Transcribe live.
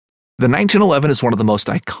The 1911 is one of the most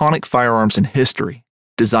iconic firearms in history.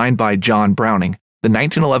 Designed by John Browning, the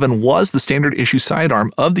 1911 was the standard issue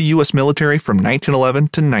sidearm of the U.S. military from 1911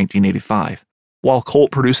 to 1985. While Colt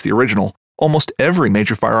produced the original, almost every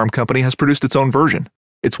major firearm company has produced its own version.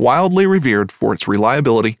 It's wildly revered for its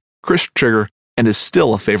reliability, crisp trigger, and is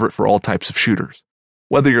still a favorite for all types of shooters.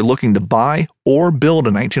 Whether you're looking to buy or build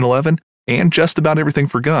a 1911 and just about everything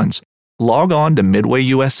for guns, log on to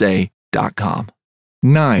MidwayUSA.com.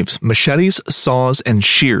 Knives, machetes, saws, and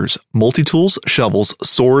shears, multi-tools, shovels,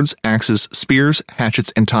 swords, axes, spears,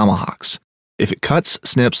 hatchets, and tomahawks. If it cuts,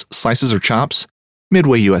 snips, slices, or chops,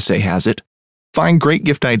 Midway USA has it. Find great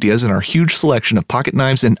gift ideas in our huge selection of pocket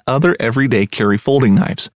knives and other everyday carry folding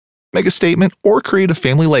knives. Make a statement or create a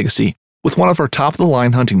family legacy with one of our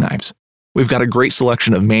top-of-the-line hunting knives. We've got a great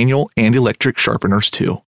selection of manual and electric sharpeners,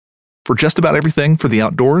 too. For just about everything for the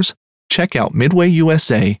outdoors, check out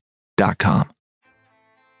MidwayUSA.com.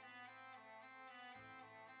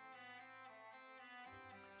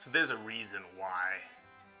 So there's a reason why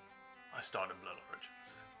I started Blood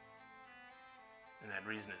Origins. And that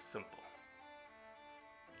reason is simple.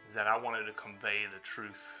 Is that I wanted to convey the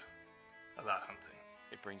truth about hunting.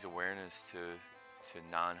 It brings awareness to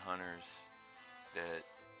non-hunters that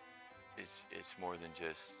it's more than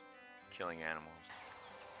just killing animals.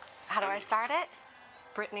 How do I start it?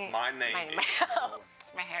 Brittany. My name is...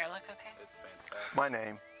 Does my hair look okay? It's fantastic. My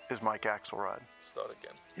name is Mike Axelrod. Start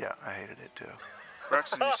again. Yeah, I hated it too.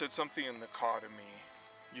 Braxton, you said something in the car to me.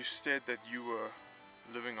 You said that you were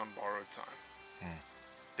living on borrowed time.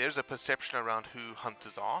 There's a perception around who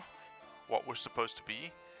hunters are, what we're supposed to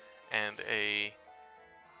be, and a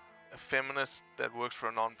feminist that works for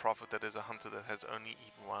a non-profit that is a hunter that has only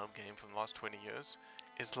eaten wild game for the last 20 years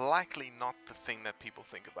is likely not the thing that people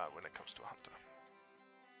think about when it comes to a hunter.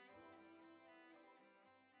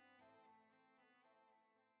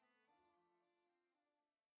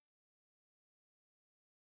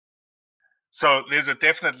 So there's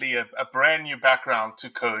definitely a brand new background to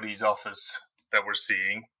Cody's office that we're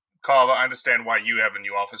seeing. Carver, I understand why you have a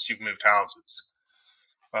new office. You've moved houses.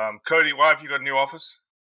 Cody, why have you got a new office?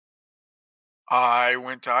 I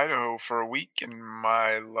went to Idaho for a week, and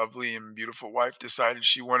my lovely and beautiful wife decided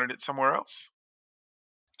she wanted it somewhere else.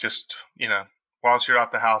 Just, whilst you're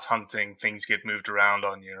at the house hunting, things get moved around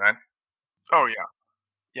on you, right? Oh, yeah.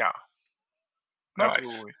 Yeah. Nice.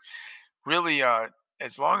 Absolutely. Really,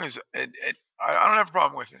 as long as I don't have a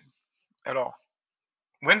problem with it at all.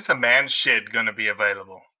 When's the man shed going to be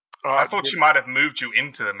available? I thought she might have moved you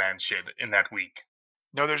into the man shed in that week.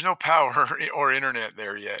 No, there's no power or internet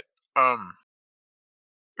there yet.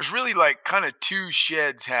 There's really kind of two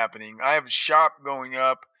sheds happening. I have a shop going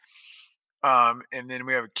up, and then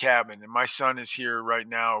we have a cabin. And my son is here right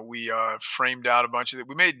now. We framed out a bunch of it.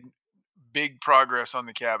 We made big progress on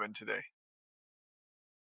the cabin today.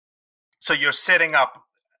 So you're setting up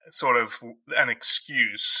sort of an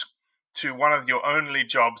excuse to one of your only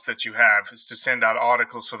jobs that you have is to send out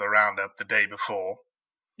articles for the roundup the day before.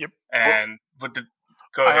 Yep. And go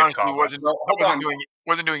I ahead, honestly Carver.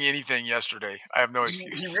 wasn't doing anything yesterday. I have no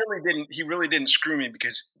excuse. He really didn't screw me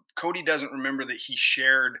because Cody doesn't remember that he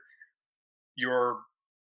shared your.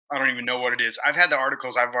 I don't even know what it is. I've had the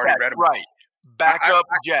articles. I've already read them. Right. Back up,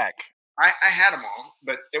 Jack. I had them all,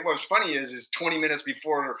 but what was funny is 20 minutes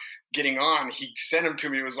before getting on, he sent them to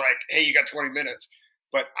me. It was like, "Hey, you got 20 minutes."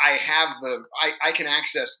 But I have I can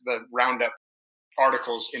access the roundup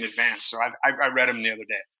articles in advance, so I read them the other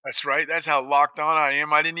day. That's right. That's how locked on I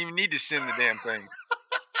am. I didn't even need to send the damn thing.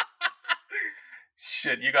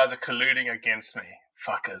 Shit, you guys are colluding against me.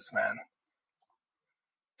 Fuckers, man.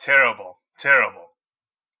 Terrible.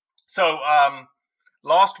 So,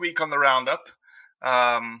 last week on the roundup,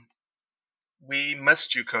 we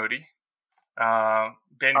missed you, Cody.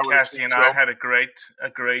 Ben Cassie and I had a great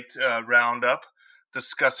roundup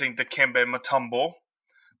discussing Dikembe Mutombo,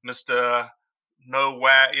 Mr. the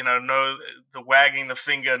wagging the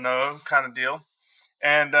finger no kind of deal.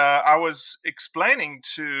 And I was explaining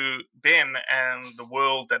to Ben and the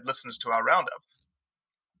world that listens to our roundup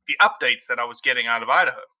the updates that I was getting out of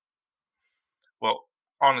Idaho. Well,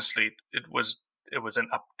 honestly, it was an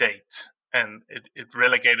update, and it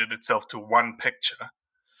relegated itself to one picture.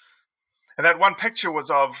 And that one picture was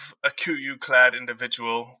of a Kuiu-clad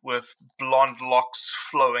individual with blonde locks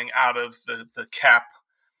flowing out of the cap.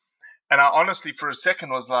 And I honestly, for a second,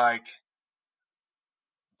 was like,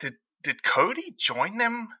 did Cody join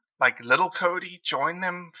them? Like little Cody join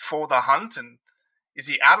them for the hunt? And is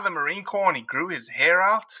he out of the Marine Corps and he grew his hair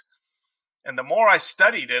out? And the more I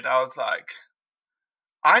studied it, I was like,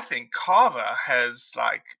 I think Carver has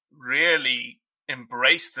really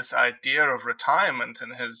embraced this idea of retirement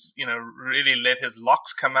and has, really let his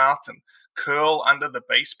locks come out and curl under the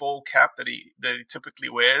baseball cap that he typically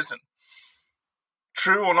wears. And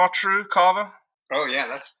true or not true, Carver? Oh yeah,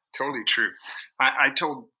 that's totally true. I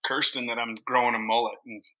told Kirsten that I'm growing a mullet,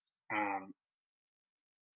 and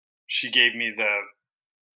she gave me the,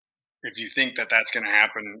 if you think that that's going to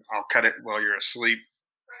happen, I'll cut it while you're asleep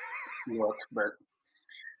look. But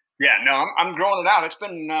yeah, no, I'm growing it out. It's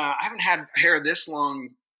been I haven't had hair this long,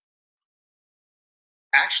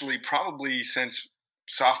 actually, probably since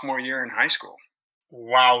sophomore year in high school.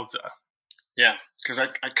 Wowza. Yeah, because I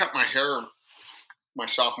cut my hair my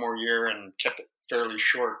sophomore year and kept it fairly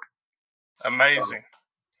short. Amazing.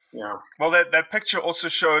 Yeah. Well, that picture also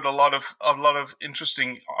showed a lot of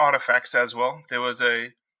interesting artifacts as well. There was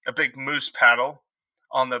a big moose paddle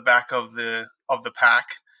on the back of the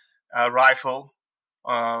pack, a rifle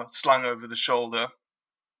slung over the shoulder,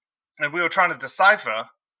 and we were trying to decipher,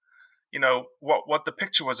 what the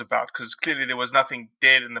picture was about, because clearly there was nothing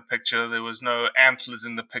dead in the picture. There was no antlers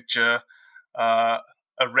in the picture.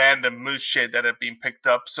 A random moose shed that had been picked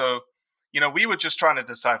up. So, we were just trying to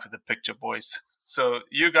decipher the picture, boys. So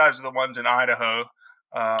you guys are the ones in Idaho,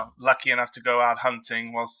 lucky enough to go out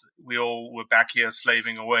hunting whilst we all were back here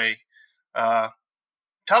slaving away. Tell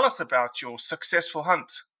us about your successful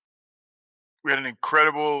hunt. We had an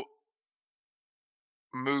incredible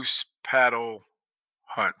moose paddle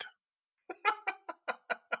hunt.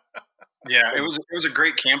 Yeah, it was a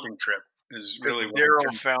great camping trip. Is really what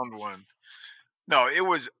Daryl found one. No, it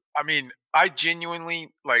was. I mean, I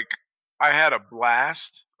genuinely I had a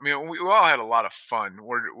blast. I mean, we all had a lot of fun.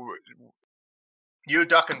 You,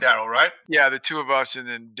 Duck, and Daryl, right? Yeah, the two of us, and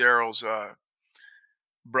then Daryl's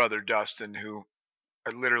brother Dustin, who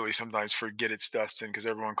I literally sometimes forget it's Dustin because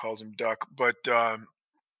everyone calls him Duck. But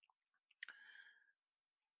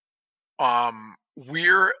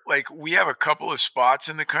we have a couple of spots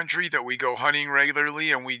in the country that we go hunting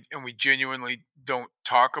regularly, and we genuinely don't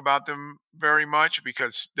talk about them very much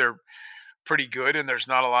because they're pretty good and there's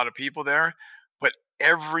not a lot of people there. But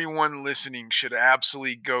everyone listening should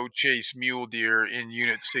absolutely go chase mule deer in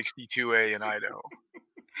Unit 62A in Idaho.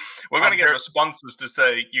 We're going to get responses to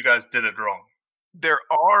say you guys did it wrong. There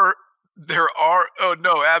are. Oh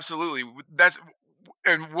no, absolutely.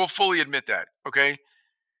 And we'll fully admit that. Okay.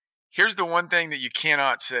 Here's the one thing that you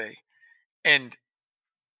cannot say, and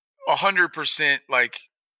 100%,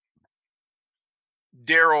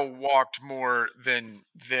 Daryl walked more than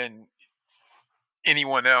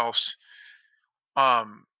anyone else.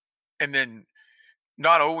 And then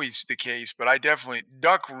not always the case, but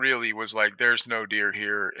Duck really was like, there's no deer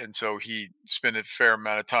here. And so he spent a fair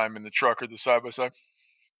amount of time in the truck or the side by side.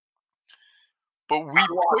 But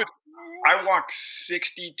I walked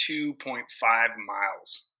 62.5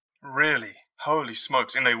 miles. Really? Holy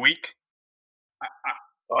smokes! In a week?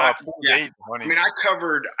 4 days of hunting. I mean, I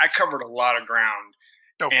covered a lot of ground.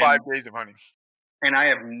 No, 5 days of hunting. And I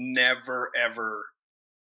have never ever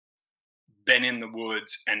been in the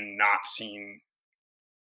woods and not seen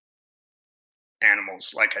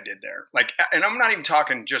animals like I did there. And I'm not even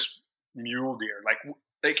talking just mule deer.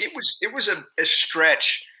 It was a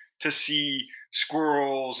stretch to see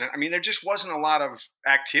squirrels, and I mean, there just wasn't a lot of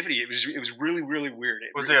activity. It was really, really weird.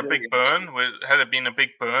 Was there a big burn? Had it been a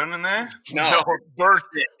big burn in there? No,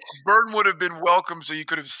 burn would have been welcome, so you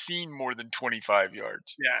could have seen more than 25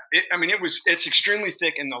 yards. Yeah, it's extremely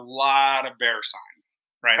thick and a lot of bear sign.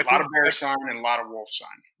 Right, a lot of bear sign and a lot of wolf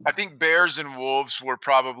sign. I think bears and wolves were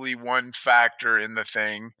probably one factor in the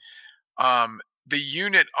thing. The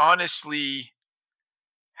unit honestly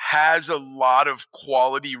has a lot of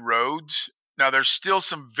quality roads. Now, there's still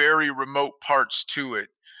some very remote parts to it,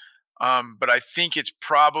 but I think it's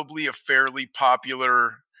probably a fairly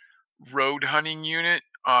popular road hunting unit.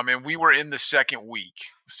 And we were in the second week,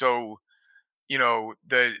 so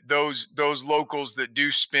those locals that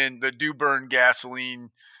do burn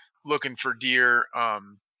gasoline looking for deer.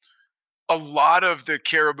 A lot of the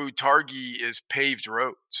Caribou Targhee is paved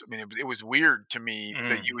roads. I mean, it was weird to me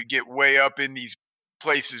that you would get way up in these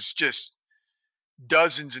places just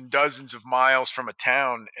dozens and dozens of miles from a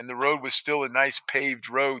town, and the road was still a nice paved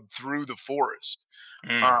road through the forest.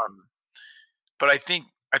 But I think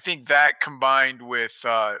that combined with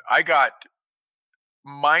I got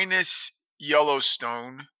minus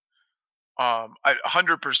Yellowstone. I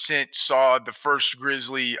 100% saw the first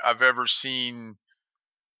grizzly I've ever seen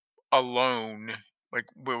alone. It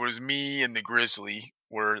was me and the grizzly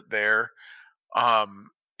were there.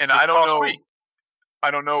 And I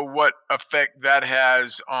don't know what effect that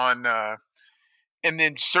has on and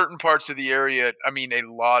then certain parts of the area, I mean, a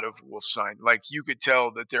lot of wolf sign. You could tell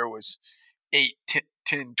that there was 8,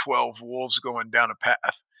 10, 12 wolves going down a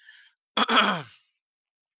path.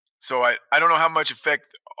 So I don't know how much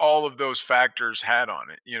effect all of those factors had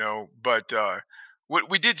on it, but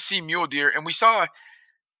we did see mule deer, and we saw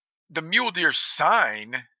the mule deer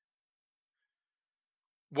sign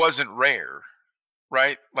wasn't rare,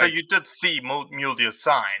 right? So you did see mule deer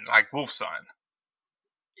sign, like wolf sign.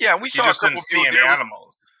 Yeah, we You saw just a couple didn't see mule any deer.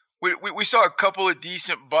 animals. We saw a couple of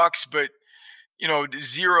decent bucks, but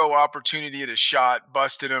zero opportunity at a shot.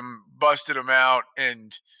 Busted them out,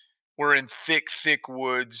 and we're in thick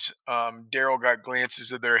woods. Daryl got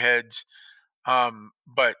glances of their heads,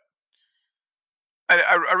 but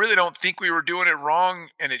I really don't think we were doing it wrong,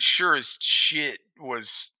 and it sure as shit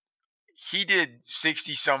was. He did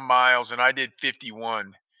 60 some miles, and I did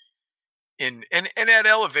 51 and at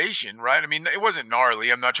elevation, right? I mean, it wasn't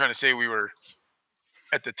gnarly. I'm not trying to say we were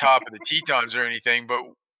at the top of the Tetons or anything, but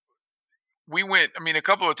we went. I mean, a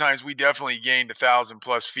couple of times we definitely gained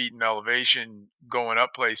 1,000+ feet in elevation going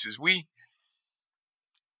up places.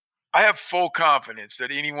 I have full confidence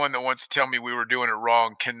that anyone that wants to tell me we were doing it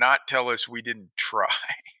wrong cannot tell us we didn't try.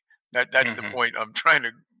 That's the point I'm trying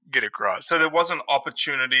to get across. So there wasn't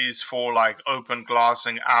opportunities for like open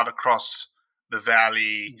glassing out across the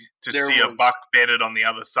valley to see a buck bedded on the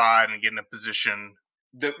other side and get in a position.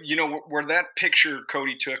 Where that picture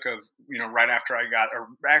Cody took of, right after I got, or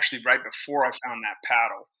actually right before I found that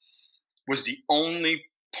paddle, was the only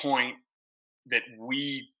point that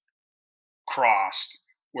we crossed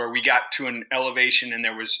where we got to an elevation and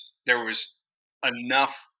there was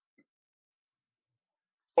enough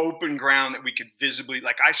open ground that we could visibly,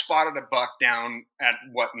 like I spotted a buck down at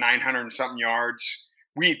 900 and something yards.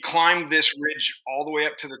 We had climbed this ridge all the way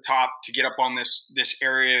up to the top to get up on this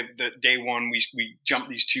area. The day one, we jumped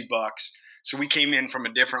these 2 bucks. So we came in from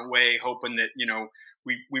a different way, hoping that,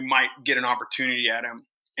 we might get an opportunity at him.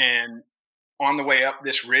 And on the way up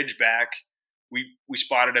this ridge back, we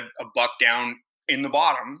spotted a buck down in the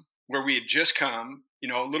bottom where we had just come,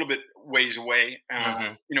 a little bit ways away,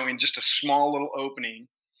 in just a small little opening.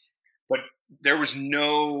 But there was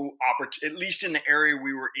no opportunity, at least in the area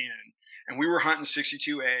we were in. And we were hunting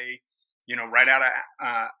 62A, right out of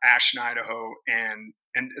Ashton, Idaho. And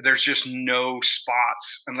there's just no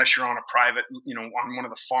spots unless you're on a private, on one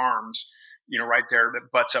of the farms, right there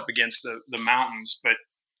that butts up against the mountains. But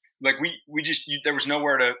like there was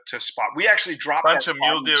nowhere to spot. We actually dropped bunch of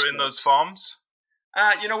mule deer in those farms.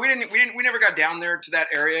 We never got down there to that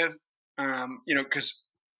area, because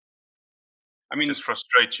just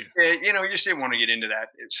frustrate you. You just didn't want to get into that.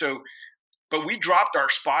 So, but we dropped our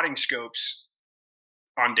spotting scopes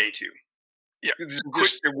on day 2. Yeah,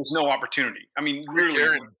 there was no opportunity. I mean,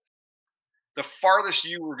 really, the farthest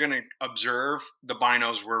you were going to observe, the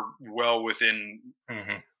binos were well within,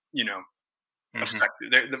 effective.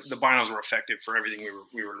 The binos were effective for everything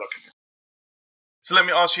we were looking at. So let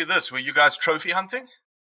me ask you this: were you guys trophy hunting?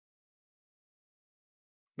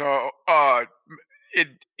 No,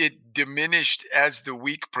 it diminished as the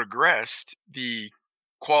week progressed. The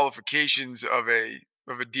qualifications of a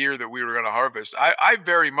deer that we were going to harvest. I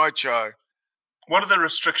very much. What are the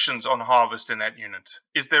restrictions on harvest in that unit?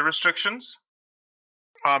 Is there restrictions?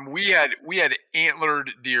 We had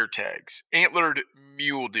antlered deer tags, antlered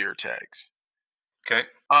mule deer tags. Okay.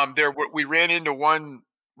 We ran into one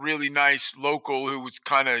really nice local who was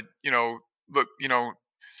kind of, he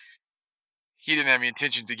didn't have any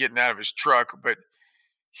intentions of getting out of his truck, but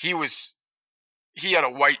he had a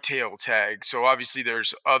whitetail tag. So obviously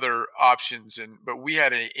there's other options, but we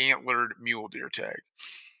had an antlered mule deer tag.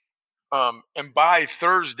 And by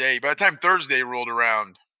the time Thursday rolled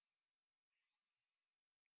around,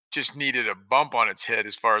 just needed a bump on its head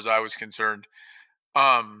as far as I was concerned.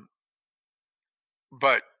 But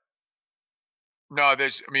no,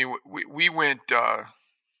 we went,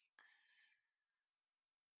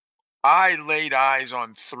 I laid eyes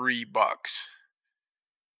on 3 bucks,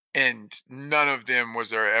 and none of them was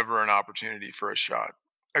there ever an opportunity for a shot.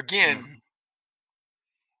 Again,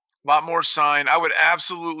 a lot more sign. I would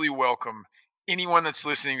absolutely welcome anyone that's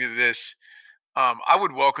listening to this. I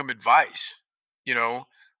would welcome advice,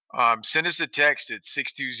 send us a text at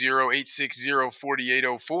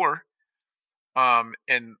 620-860-4804.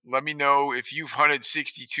 And let me know if you've hunted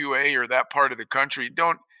 62A or that part of the country.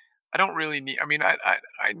 I don't really need, I mean, I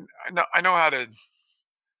know how to,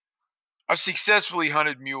 I've successfully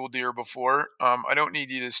hunted mule deer before. I don't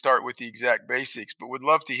need you to start with the exact basics, but would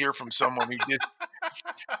love to hear from someone who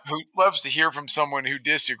loves to hear from someone who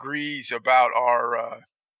disagrees about our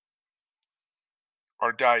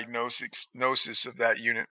diagnosis of that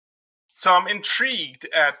unit. So I'm intrigued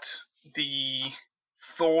at the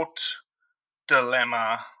thought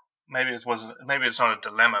dilemma maybe it's not a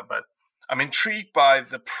dilemma, but I'm intrigued by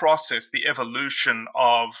the process, the evolution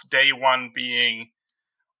of day one being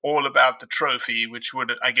all about the trophy, which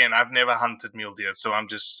would, again, I've never hunted mule deer, so I'm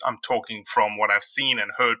talking from what I've seen and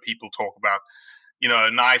heard people talk about,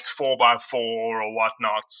 nice 4x4 or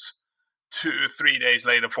whatnot, 3 days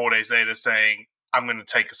later, 4 days later saying, I'm going to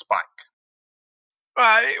take a spike.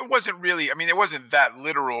 It wasn't really, it wasn't that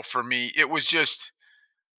literal for me. It was just,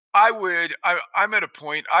 I'm at a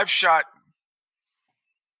point, I've shot,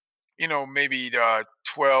 maybe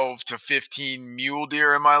 12 to 15 mule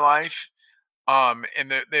deer in my life.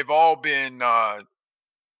 And they've all been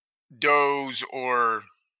does or,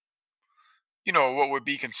 what would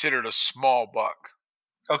be considered a small buck.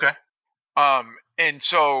 Okay. And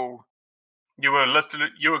so you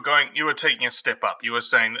were taking a step up. You were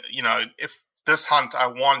saying that, if this hunt, I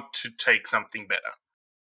want to take something better.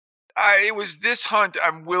 It was this hunt,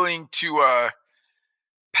 I'm willing to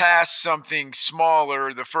pass something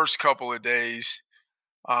smaller the first couple of days.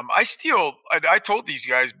 I told these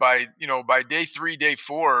guys by day 3, day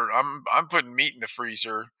 4, I'm putting meat in the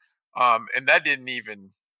freezer. And that didn't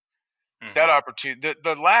even, that opportunity,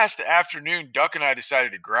 the last afternoon, Duck and I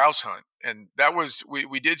decided to grouse hunt. And that was,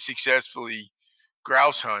 we did successfully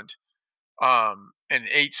grouse hunt, and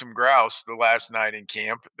ate some grouse the last night in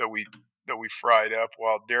camp that we fried up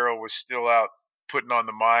while Daryl was still out putting on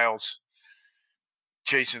the miles,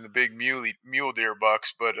 chasing the big mule deer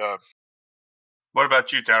bucks. But, what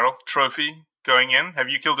about you, Daryl? Trophy going in? Have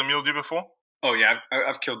you killed a mule deer before? Oh yeah,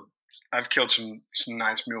 I've killed some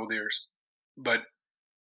nice mule deers, but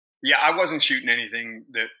yeah, I wasn't shooting anything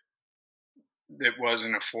that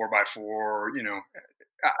wasn't a 4x4.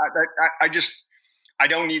 I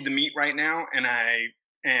don't need the meat right now,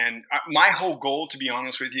 and my whole goal, to be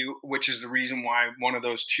honest with you, which is the reason why one of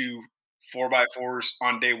those 2 4x4s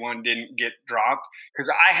on day one didn't get dropped, because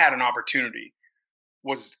I had an opportunity.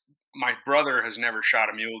 Was my brother has never shot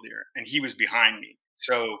a mule deer, and he was behind me.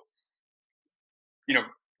 So,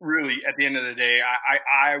 really, at the end of the day,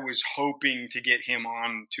 I was hoping to get him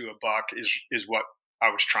on to a buck is what I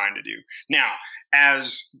was trying to do. Now,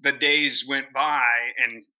 as the days went by,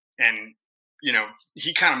 and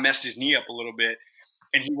he kind of messed his knee up a little bit,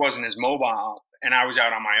 and he wasn't as mobile, and I was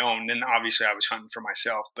out on my own. Then obviously I was hunting for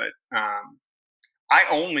myself, but I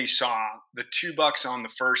only saw the 2 bucks on the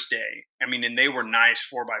first day. And they were nice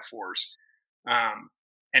 4x4s.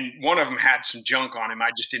 And one of them had some junk on him.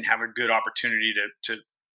 I just didn't have a good opportunity to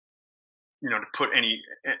put any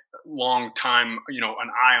long time, an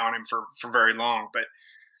eye on him for very long. But,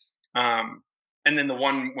 and then the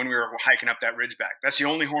one when we were hiking up that ridgeback, that's the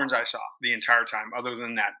only horns I saw the entire time, other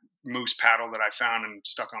than that moose paddle that I found and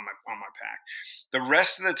stuck on my pack. The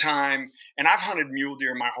rest of the time, and I've hunted mule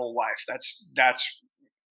deer my whole life. That's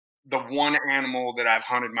the one animal that I've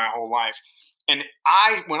hunted my whole life. And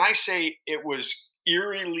when I say it was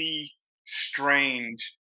eerily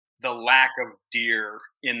strange, the lack of deer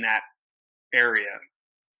in that area,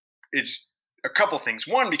 it's a couple things.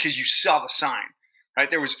 One, because you saw the sign,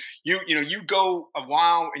 right? There was, you go a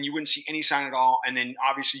while and you wouldn't see any sign at all. And then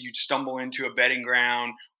obviously you'd stumble into a bedding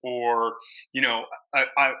ground or, a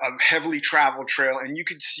heavily traveled trail, and you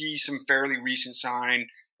could see some fairly recent sign.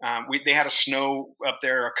 They had a snow up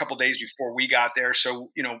there a couple days before we got there. So,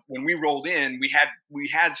 when we rolled in, we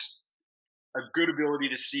had a good ability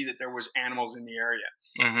to see that there was animals in the area.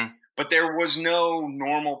 Mm-hmm. But there was no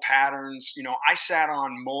normal patterns. I sat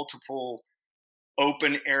on multiple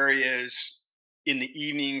open areas in the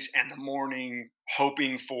evenings and the morning,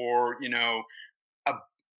 hoping for, a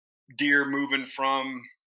deer moving from,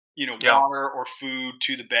 water or food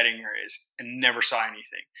to the bedding areas, and never saw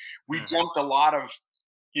anything. We jumped a lot of,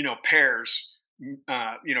 pairs,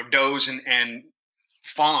 does and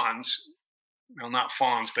fawns. Well, not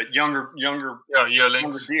fawns, but younger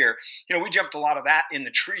deer. We jumped a lot of that in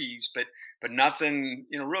the trees, but nothing,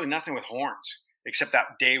 really nothing with horns except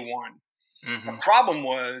that day one. Mm-hmm. The problem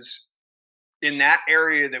was in that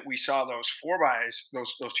area that we saw those 2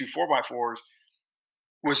 4x4s,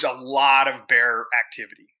 was a lot of bear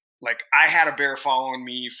activity. Like, I had a bear following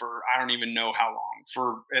me for I don't even know how long,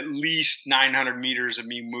 for at least 900 meters of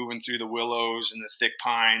me moving through the willows and the thick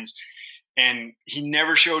pines. And he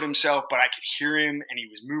never showed himself, but I could hear him, and he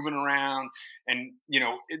was moving around. And,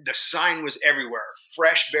 the sign was everywhere.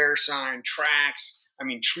 Fresh bear sign, tracks.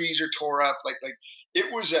 Trees are tore up. Like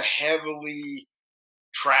it was a heavily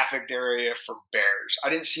trafficked area for bears. I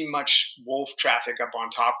didn't see much wolf traffic up on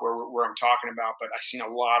top where I'm talking about, but I've seen a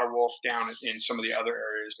lot of wolf down in some of the other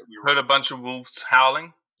areas that we were. Heard a bunch of wolves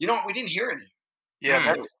howling? We didn't hear any.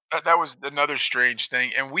 Yeah, that was another strange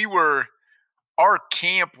thing. And our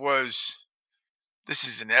camp was this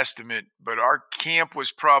is an estimate, but our camp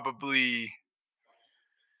was probably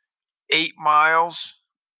 8 miles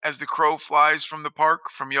as the crow flies from the park,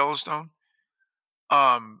 from Yellowstone.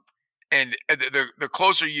 And the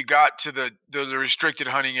closer you got to the restricted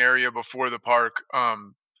hunting area before the park,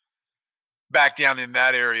 back down in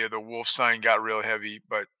that area, the wolf sign got real heavy.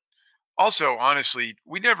 But also, honestly,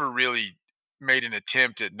 we never really made an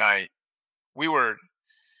attempt at night.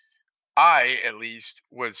 I at least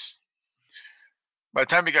was. By the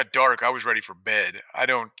time it got dark, I was ready for bed. I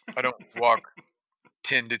don't walk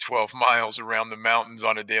 10 to 12 miles around the mountains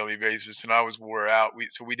on a daily basis, and I was wore out.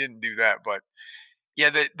 So we didn't do that. But yeah,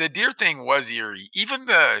 the deer thing was eerie. Even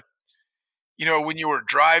when you were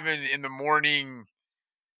driving in the morning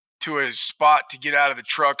to a spot to get out of the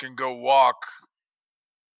truck and go walk,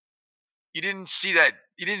 you didn't see that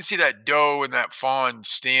doe and that fawn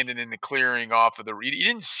standing in the clearing off of you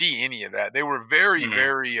didn't see any of that. They were very,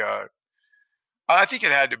 very, I think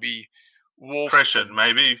it had to be wolf. Pressured,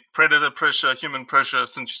 maybe. Predator pressure, human pressure,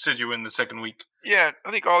 since you said you were in the second week. Yeah,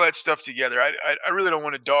 I think all that stuff together. I really don't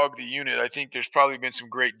want to dog the unit. I think there's probably been some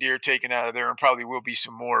great deer taken out of there and probably will be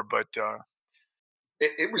some more, but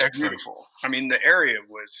it was Excellent. beautiful. I mean, the area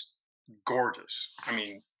was gorgeous. I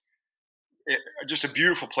mean, just a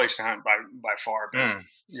beautiful place to hunt by far. But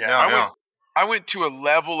I went to a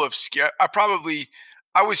level of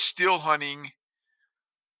I was still hunting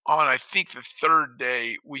on, I think, the third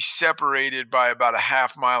day. We separated by about a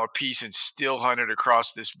half mile apiece and still hunted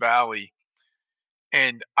across this valley.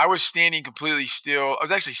 And I was standing completely still. I was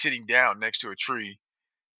actually sitting down next to a tree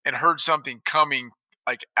and heard something coming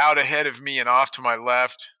like out ahead of me and off to my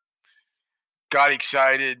left. Got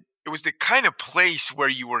excited. It was the kind of place where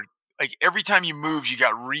you were like, every time you moved, you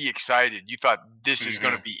got re-excited. You thought this is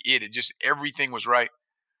going to be it. It just, everything was right.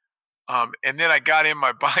 And then I got in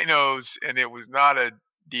my binos and it was not a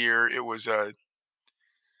deer. It was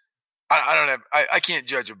I can't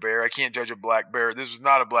judge a bear. I can't judge a black bear. This was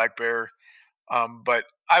not a black bear. But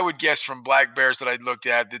I would guess from black bears that I'd looked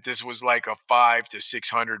at that this was like a 500 to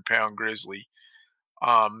 600 pound grizzly,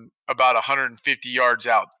 about 150 yards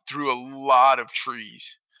out through a lot of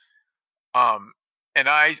trees. And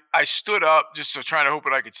I stood up just trying to hope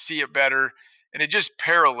that I could see it better. And it just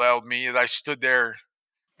paralleled me as I stood there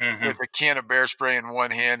with a can of bear spray in one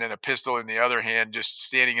hand and a pistol in the other hand, just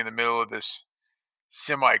standing in the middle of this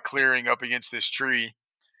semi-clearing up against this tree.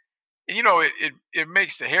 And, it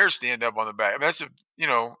makes the hair stand up on the back. I mean,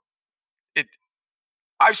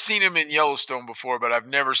 I've seen them in Yellowstone before, but I've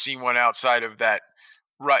never seen one outside of that,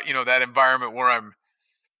 right? That environment where I'm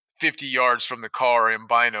 50 yards from the car in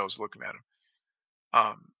binos looking at them.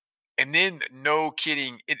 And then, no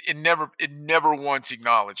kidding, it never once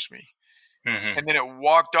acknowledged me. And then it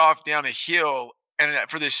walked off down a hill, and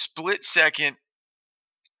for this split second,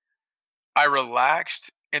 I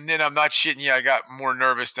relaxed. And then, I'm not shitting you, I got more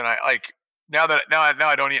nervous than I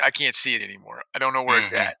can't see it anymore. I don't know where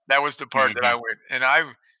it's at. That was the part that I went, and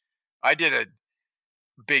I did a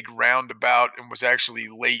big roundabout and was actually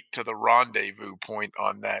late to the rendezvous point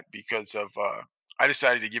on that because of I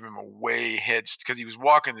decided to give him a way head because he was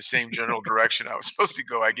walking the same general direction I was supposed to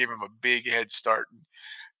go. I gave him a big head start and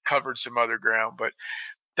covered some other ground, but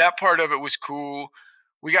that part of it was cool.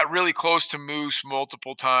 We got really close to moose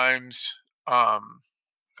multiple times.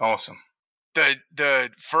 Awesome. The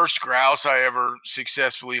first grouse I ever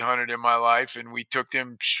successfully hunted in my life, and we took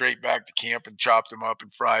them straight back to camp and chopped them up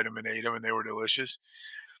and fried them and ate them, and they were delicious.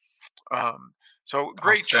 So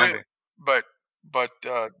great trip, but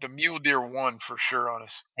the mule deer won for sure on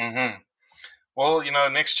us. Well,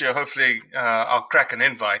 next year hopefully I'll crack an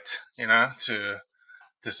invite,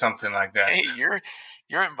 to something like that. Hey, you're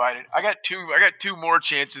invited. I got two more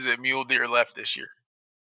chances at mule deer left this year.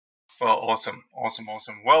 Well, awesome.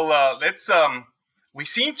 Well, let's we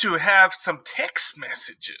seem to have some text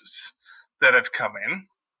messages that have come in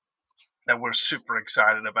that we're super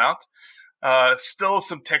excited about. Still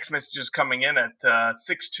some text messages coming in at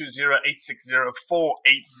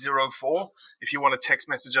 620-860-4804. If you want to text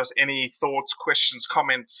message us any thoughts, questions,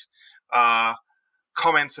 comments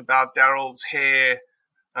about Daryl's hair,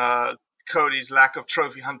 Cody's lack of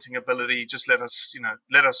trophy hunting ability, just let us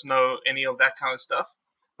know any of that kind of stuff.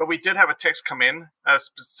 But we did have a text come in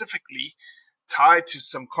specifically tied to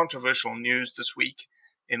some controversial news this week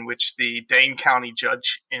in which the Dane County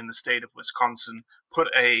judge in the state of Wisconsin put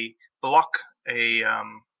a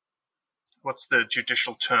what's the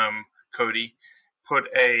judicial term, Cody? Put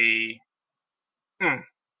an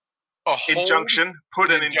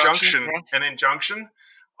injunction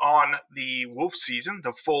on the wolf season,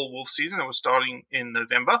 the fall wolf season that was starting in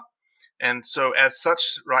November. And so as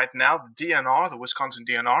such, right now, the DNR, the Wisconsin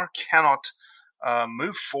DNR, cannot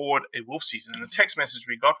move forward a wolf season. And the text message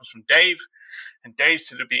we got was from Dave, and Dave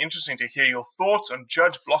said it'd be interesting to hear your thoughts on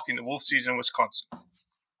Judge blocking the wolf season in Wisconsin.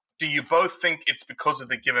 Do you both think it's because of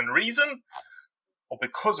the given reason or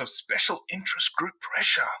because of special interest group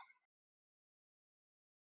pressure?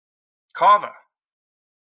 Carver.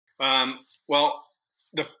 Well,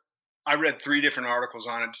 I read 3 different articles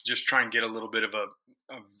on it to just try and get a little bit of a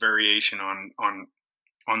variation on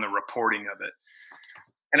the reporting of it,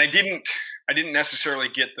 and I didn't necessarily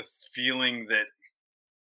get the feeling that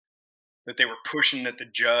they were pushing that the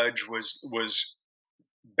judge was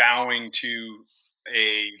bowing to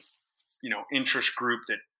a interest group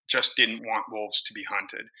that just didn't want wolves to be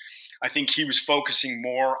hunted. I think he was focusing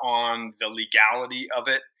more on the legality of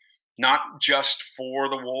it, not just for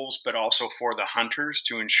the wolves, but also for the hunters,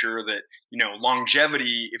 to ensure that,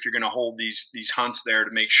 longevity, if you're going to hold these hunts there,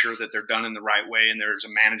 to make sure that they're done in the right way and there's a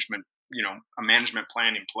management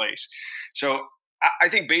plan in place. So I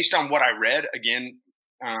think based on what I read, again,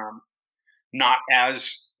 not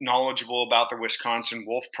as knowledgeable about the Wisconsin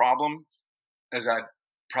wolf problem as I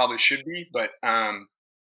probably should be, but I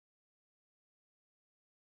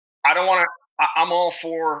don't want to. I'm all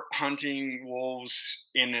for hunting wolves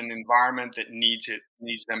in an environment that needs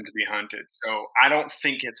them to be hunted. So I don't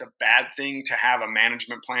think it's a bad thing to have a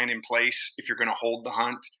management plan in place if you're going to hold the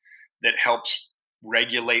hunt that helps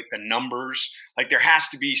regulate the numbers. Like, there has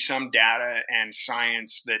to be some data and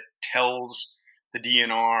science that tells the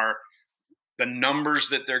DNR the numbers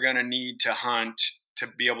that they're going to need to hunt to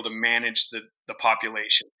be able to manage the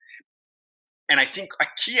population. And I think a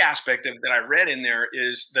key aspect of that I read in there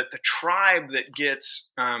is that the tribe that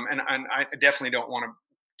gets, and I definitely don't want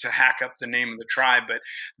to hack up the name of the tribe, but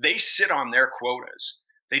they sit on their quotas.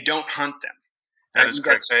 They don't hunt them. That is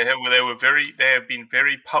correct. They have been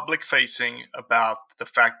very public facing about the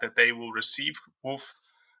fact that they will receive wolf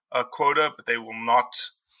quota, but they will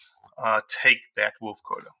not take that wolf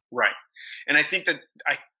quota. Right. And I think that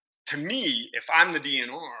to me, if I'm the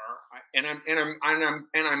DNR, I'm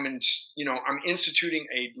instituting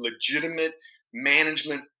a legitimate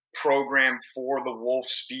management program for the wolf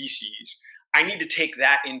species, I need to take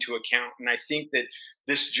that into account. And I think that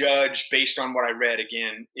this judge, based on what I read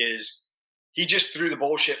again, he just threw the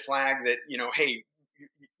bullshit flag that, hey,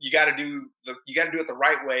 you got to do it the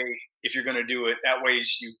right way if you're going to do it. That way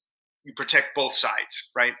you protect both sides,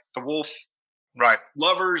 right? The wolf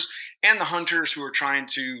lovers and the hunters who are trying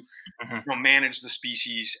to manage the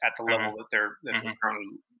species at the level that they're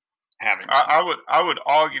currently having. I would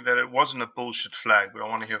argue that it wasn't a bullshit flag, but I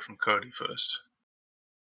want to hear from Cody first.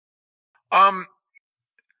 As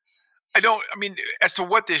to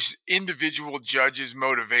what this individual judge's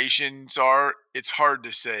motivations are, it's hard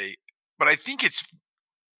to say. But I think it's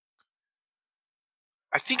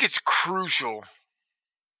crucial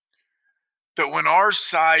that when our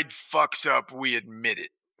side fucks up, we admit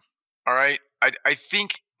it. All right. I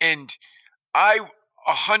think, and I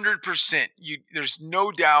 100%, there's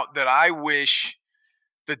no doubt that I wish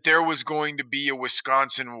that there was going to be a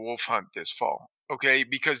Wisconsin wolf hunt this fall. Okay.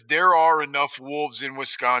 Because there are enough wolves in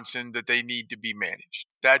Wisconsin that they need to be managed.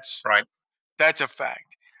 That's right. That's a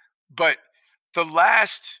fact. But the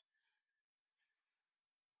last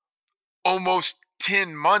almost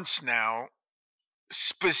 10 months now,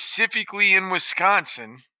 specifically in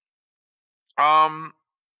Wisconsin,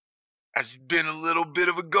 has been a little bit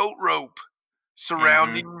of a goat rope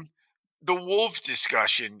surrounding the wolf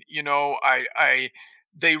discussion.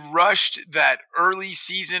 They rushed that early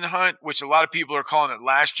season hunt, which a lot of people are calling it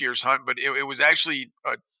last year's hunt, but it was actually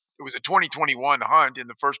it was a 2021 hunt in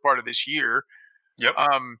the first part of this year. Yep.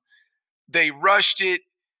 They rushed it.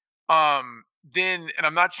 Then, and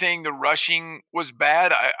I'm not saying the rushing was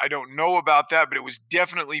bad. I don't know about that, but it was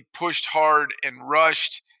definitely pushed hard and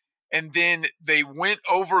rushed. And then they went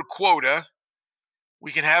over quota.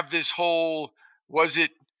 We can have this whole, was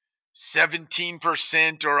it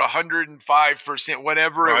 17% or 105%,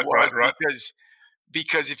 whatever it was, right.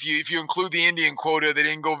 Because if you include the Indian quota, they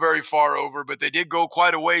didn't go very far over, but they did go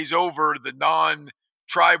quite a ways over the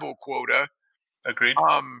non-tribal quota. Agreed.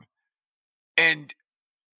 And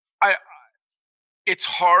it's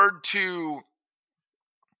hard to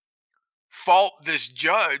fault this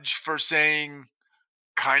judge for saying,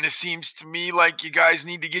 kind of seems to me like you guys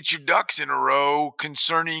need to get your ducks in a row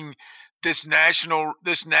concerning this natural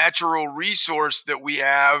resource that we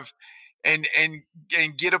have and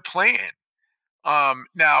get a plan.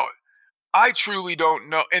 Now, I truly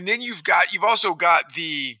don't know. And then you've also got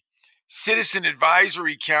the Citizen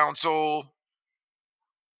Advisory Council.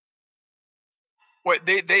 What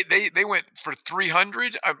they went for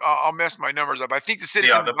 300? I'll mess my numbers up. I think the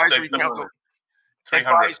Citizen Advisory Council.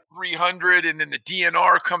 300. advised 300, and then the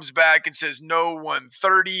DNR comes back and says no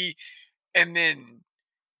 130, and then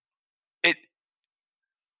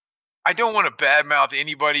I don't want to badmouth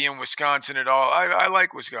anybody in Wisconsin at all. I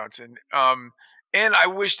like Wisconsin, and I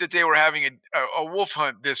wish that they were having a wolf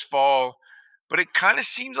hunt this fall. But it kind of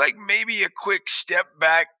seems like maybe a quick step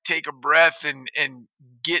back, take a breath, and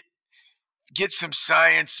get some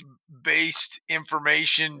science-based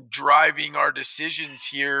information driving our decisions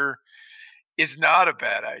here is not a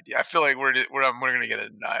bad idea. I feel like we're going to get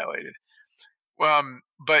annihilated.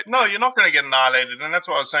 But no, you're not going to get annihilated, and that's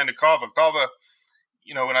what I was saying to Carver. Carver,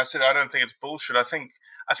 when I said I don't think it's bullshit, I think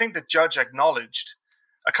the judge acknowledged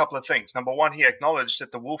a couple of things. Number one, he acknowledged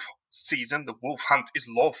that the wolf season, the wolf hunt, is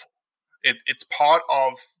lawful. It's part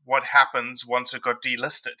of what happens once it got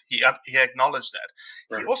delisted. He acknowledged that.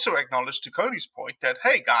 Right. He also acknowledged, to Cody's point, that,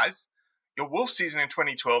 hey, guys, your wolf season in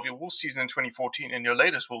 2012, your wolf season in 2014, and your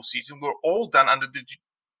latest wolf season were all done under the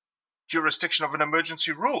jurisdiction of an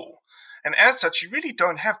emergency rule. And as such, you really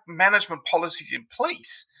don't have management policies in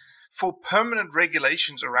place for permanent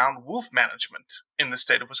regulations around wolf management in the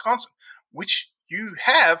state of Wisconsin, which you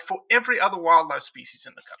have for every other wildlife species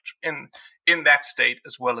in the country, in that state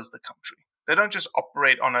as well as the country. They don't just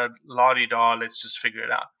operate on a la-di-da, let's just figure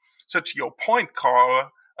it out. So to your point,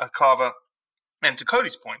 Carver, and to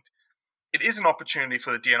Cody's point, it is an opportunity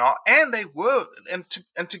for the DNR, and they were,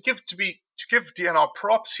 to give DNR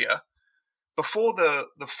props here, before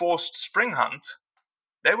the forced spring hunt,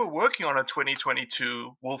 they were working on a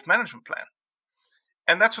 2022 wolf management plan.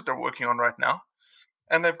 And that's what they're working on right now.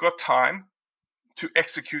 And they've got time to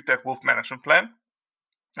execute that wolf management plan.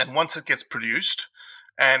 And once it gets produced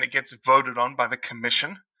and it gets voted on by the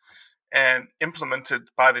commission and implemented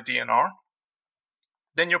by the DNR,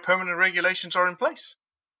 then your permanent regulations are in place.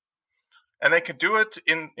 And they can do it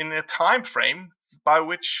in a time frame by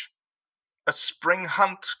which a spring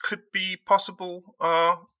hunt could be possible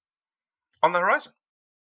on the horizon.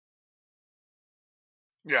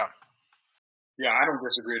 Yeah. Yeah, I don't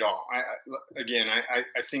disagree at all.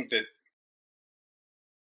 I think that,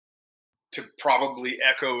 to probably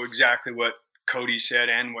echo exactly what Cody said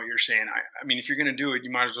and what you're saying, I mean, if you're going to do it, you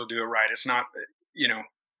might as well do it right. It's not,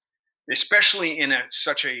 especially in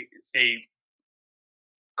such a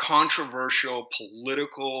controversial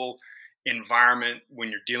political environment when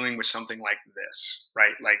you're dealing with something like this,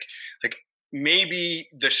 right? Like maybe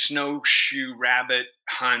the snowshoe rabbit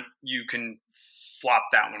hunt, you can flop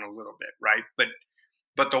that one a little bit, right?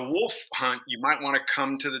 But the wolf hunt, you might want to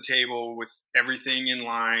come to the table with everything in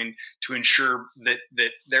line to ensure that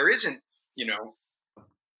there isn't,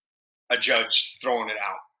 a judge throwing it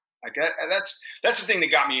out. Like that's the thing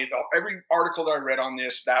that got me. Every article that I read on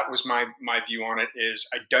this, that was my view on it. Is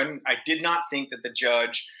I did not think that the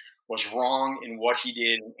judge was wrong in what he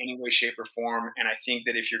did in any way, shape, or form. And I think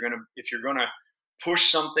that if you're gonna push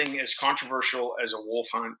something as controversial as a wolf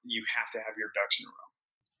hunt, you have to have your ducks in a row.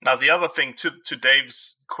 Now, the other thing to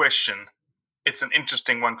Dave's question, it's an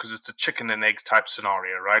interesting one because it's a chicken and eggs type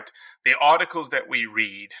scenario, right? The articles that we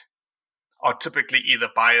read are typically either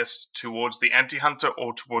biased towards the anti-hunter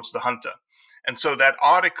or towards the hunter. And so that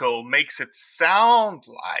article makes it sound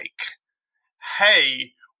like,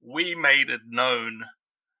 hey, we made it known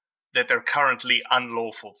that they're currently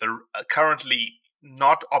unlawful. They're currently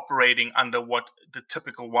not operating under what the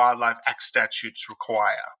typical Wildlife Act statutes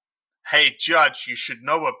require. Hey, judge, you should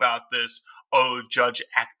know about this. Oh, judge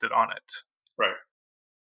acted on it. Right.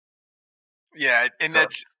 Yeah, and so,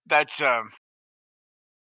 that's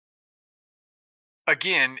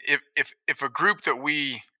again, if a group that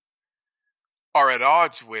we are at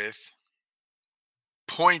odds with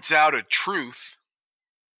points out a truth,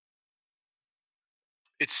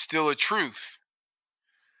 it's still a truth.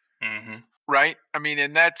 Mm-hmm. Right? I mean,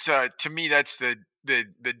 and that's to me, that's the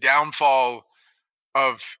downfall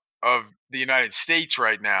of the United States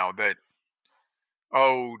right now, that,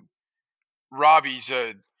 Robbie's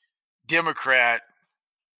a Democrat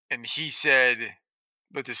and he said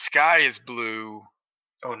that the sky is blue.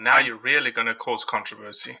 Oh, now you're really going to cause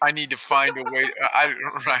controversy. I need to find a way.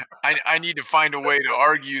 I need to find a way to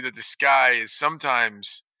argue that the sky is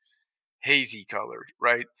sometimes hazy colored,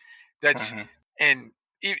 right? That's and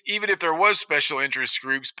even if there was special interest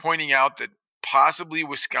groups pointing out that possibly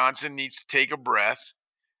Wisconsin needs to take a breath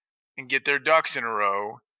and get their ducks in a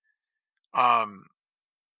row,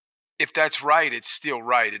 if that's right, it's still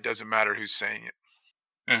right. It doesn't matter who's saying it.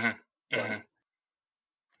 Mm-hmm. Mm-hmm.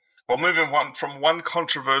 Well, moving on from one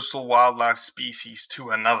controversial wildlife species to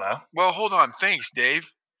another. Well, hold on. Thanks,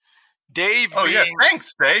 Dave. Yeah,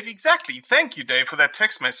 thanks, Dave. Exactly. Thank you, Dave, for that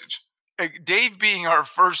text message. Dave being our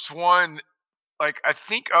first one Like, I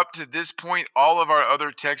think up to this point, all of our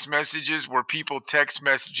other text messages were people text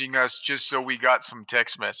messaging us just so we got some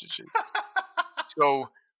text messages. So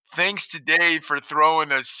thanks to Dave for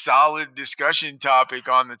throwing a solid discussion topic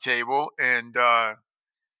on the table. And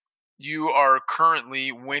you are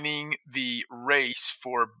currently winning the race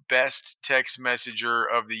for best text messenger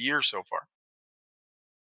of the year so far.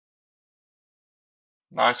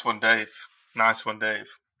 Nice one, Dave. Nice one, Dave.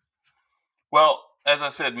 Well, as I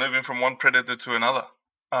said, moving from one predator to another.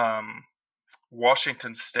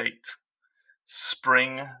 Washington State,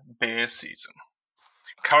 spring bear season.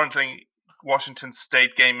 Currently, Washington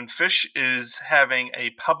State Game and Fish is having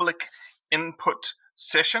a public input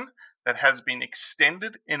session that has been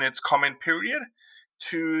extended in its comment period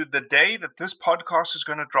to the day that this podcast is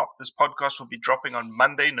going to drop. This podcast will be dropping on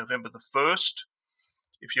Monday, November the 1st.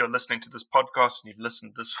 If you're listening to this podcast and you've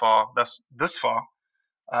listened this far,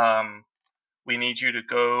 we need you to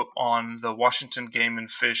go on the Washington Game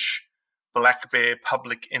and Fish Black Bear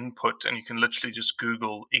public input, and you can literally just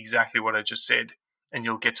Google exactly what I just said, and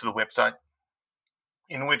you'll get to the website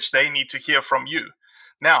in which they need to hear from you.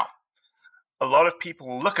 Now, a lot of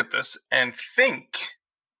people look at this and think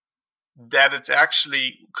that it's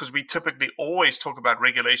actually, because we typically always talk about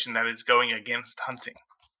regulation that is going against hunting.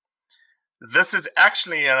 This is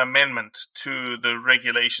actually an amendment to the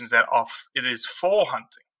regulations that it is for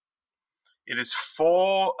hunting. It is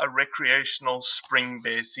for a recreational spring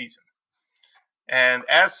bear season. And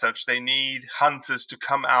as such, they need hunters to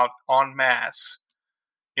come out en masse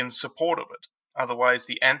in support of it. Otherwise,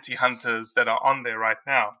 the anti-hunters that are on there right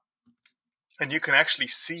now, and you can actually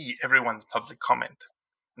see everyone's public comment.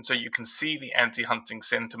 And so you can see the anti-hunting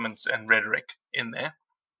sentiments and rhetoric in there.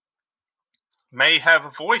 May have a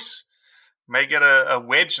voice, may get a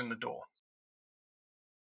wedge in the door.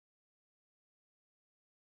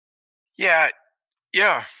 Yeah,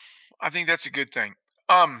 I think that's a good thing.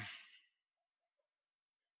 I'm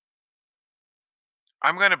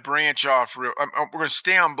going to branch off we're going to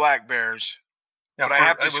stay on black bears. Now, but I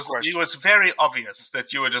have this question. It was very obvious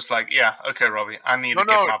that you were just like, yeah, okay, Robbie, I need to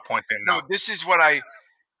get my point in now. No, this is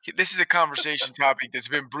a conversation topic that's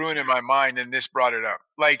been brewing in my mind, and this brought it up.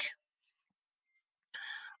 Like,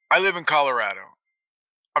 I live in Colorado.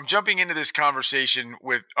 I'm jumping into this conversation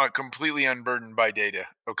with completely unburdened by data,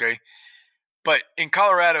 okay? But in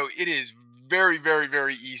Colorado, it is very, very,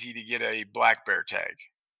 very easy to get a black bear tag,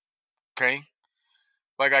 okay?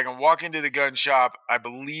 Like, I can walk into the gun shop, I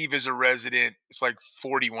believe as a resident, it's like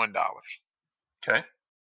 $41. Okay.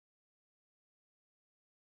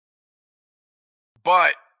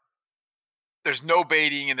 But there's no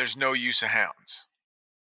baiting and there's no use of hounds.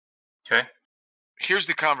 Okay. Here's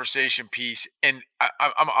the conversation piece, and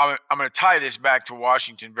I'm going to tie this back to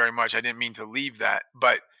Washington very much. I didn't mean to leave that,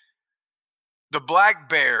 but the black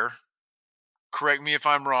bear, correct me if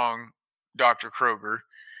I'm wrong, Dr. Kroger,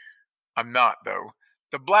 I'm not though.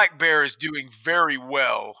 The black bear is doing very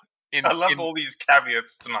well I love all these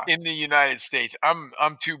caveats tonight. in the United States. I'm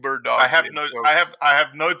too bird dog. I have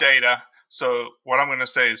no data, so what I'm going to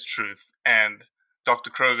say is truth. And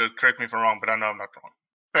Dr. Kroger, correct me if I'm wrong, but I know I'm not wrong.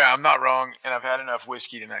 Yeah, I'm not wrong, and I've had enough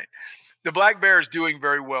whiskey tonight. The black bear is doing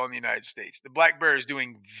very well in the United States. The black bear is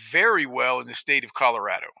doing very well in the state of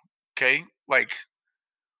Colorado. Okay, like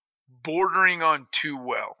bordering on too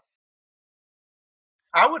well.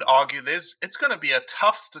 I would argue it's going to be a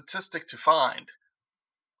tough statistic to find.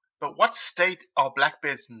 But what state are black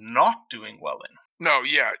bears not doing well in? No,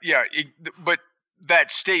 but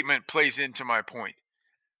that statement plays into my point.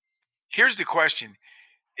 Here's the question.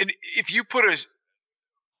 And if you put us,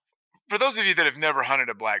 for those of you that have never hunted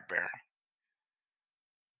a black bear,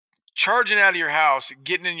 charging out of your house,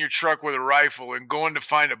 getting in your truck with a rifle and going to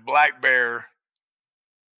find a black bear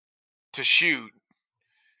to shoot,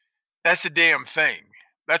 that's a damn thing.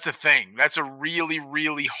 That's a thing. That's a really,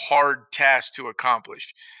 really hard task to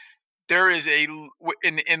accomplish. There is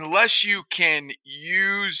unless you can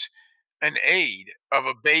use an aid of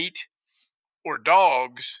a bait or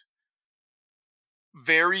dogs,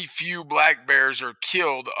 very few black bears are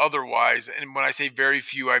killed otherwise. And when I say very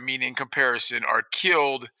few, I mean in comparison, are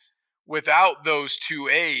killed without those two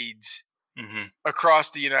aids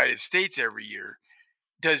across the United States every year.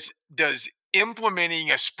 Does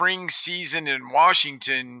implementing a spring season in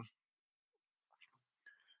Washington,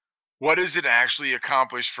 what does it actually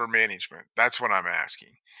accomplish for management? That's what I'm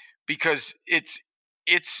asking, because it's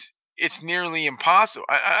nearly impossible.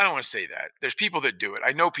 I don't want to say that. There's people that do it.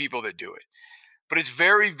 I know people that do it, but it's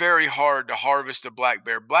very, very hard to harvest a black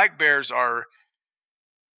bear. Black bears are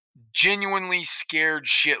genuinely scared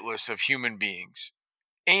shitless of human beings.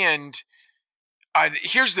 And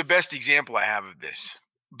here's the best example I have of this.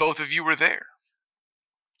 Both of you were there.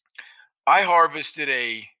 I harvested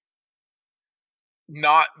a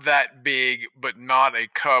not that big, but not a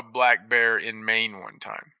cub black bear in Maine one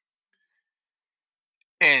time.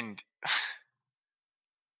 And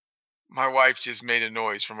my wife just made a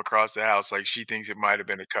noise from across the house like she thinks it might have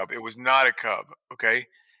been a cub. It was not a cub, okay?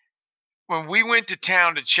 When we went to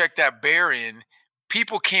town to check that bear in,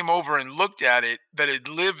 people came over and looked at it that had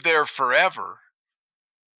lived there forever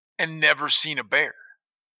and never seen a bear.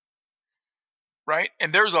 Right?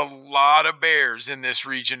 And there's a lot of bears in this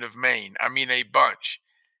region of Maine. I mean, a bunch.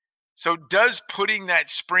 So does putting that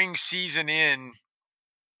spring season in,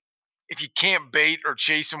 if you can't bait or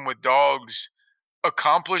chase them with dogs,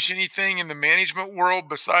 accomplish anything in the management world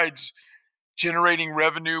besides generating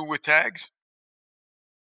revenue with tags?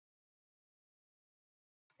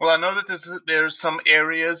 Well, I know that there's some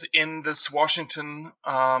areas in this Washington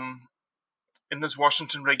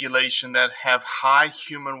regulation that have high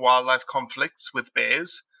human wildlife conflicts with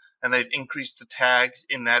bears, and they've increased the tags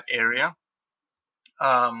in that area.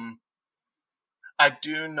 I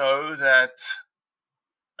do know that,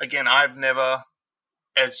 again, I've never,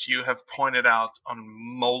 as you have pointed out on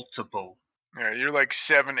multiple Yeah, you're like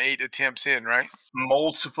 7, 8 attempts in, right?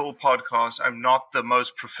 podcasts, I'm not the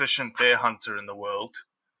most proficient bear hunter in the world.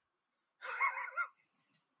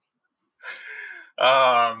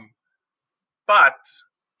 But,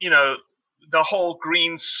 the whole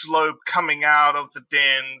green slope coming out of the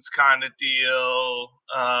dens kind of deal.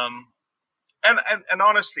 And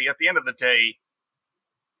honestly, at the end of the day,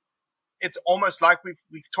 it's almost like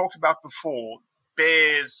we've talked about before.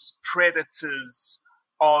 Bears, predators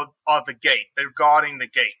are the gate. They're guarding the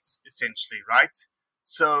gates, essentially, right?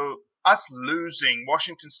 So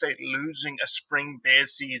Washington State losing a spring bear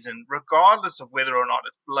season, regardless of whether or not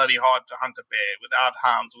it's bloody hard to hunt a bear without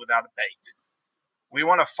hounds, without a bait. We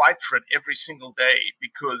want to fight for it every single day,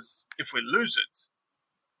 because if we lose it,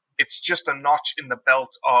 it's just a notch in the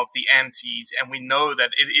belt of the Antes, and we know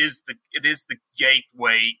that it is the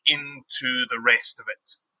gateway into the rest of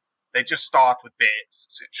it. They just start with bears,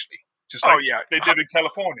 essentially, just like they did in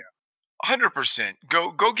California. 100%.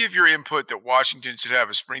 Go give your input that Washington should have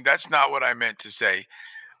a spring. That's not what I meant to say.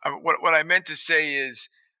 What I meant to say is,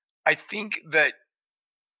 I think this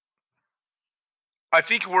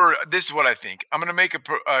is what I think. I'm going to make a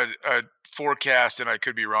forecast, and I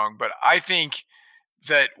could be wrong, but I think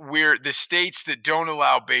that the states that don't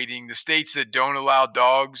allow baiting, the states that don't allow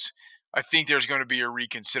dogs, I think there's going to be a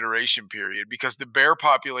reconsideration period, because the bear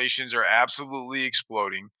populations are absolutely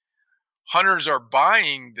exploding. Hunters are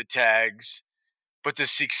buying the tags, but the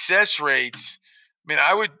success rates, I mean,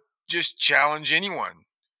 I would just challenge anyone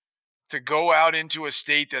to go out into a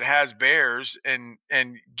state that has bears and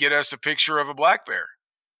get us a picture of a black bear.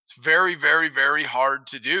 It's very, very, very hard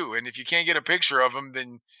to do. And if you can't get a picture of them,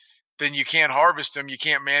 then you can't harvest them. You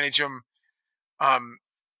can't manage them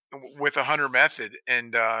with a hunter method.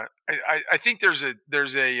 And I think there's a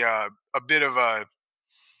bit of a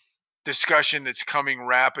discussion that's coming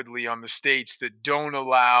rapidly on the states that don't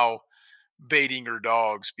allow baiting or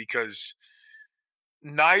dogs, because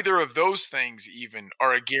neither of those things even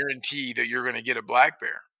are a guarantee that you're going to get a black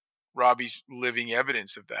bear. Robbie's living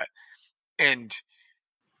evidence of that. And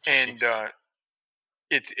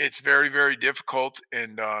it's very, very difficult.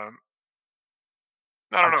 And I'm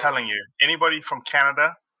telling you, anybody from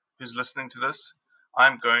Canada who's listening to this,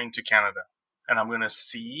 I'm going to Canada and I'm going to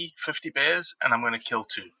see 50 bears and I'm going to kill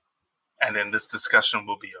 2. And then this discussion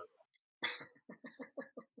will be over.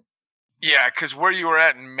 Yeah, because where you were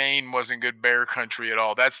at in Maine wasn't good bear country at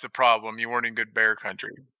all. That's the problem. You weren't in good bear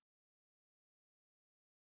country.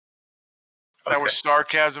 Okay. That was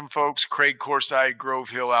sarcasm, folks. Craig Corsai, Grove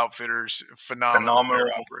Hill Outfitters, phenomenal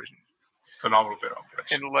bear operation. Phenomenal bear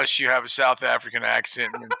operation. Unless you have a South African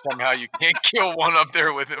accent and somehow you can't kill one up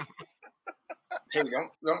there with him. Hey,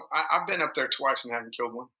 I've been up there twice and haven't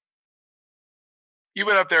killed one. You've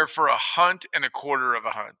been up there for a hunt and a quarter of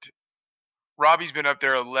a hunt. Robbie's been up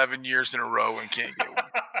there 11 years in a row and can't get one.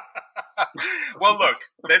 Well, look,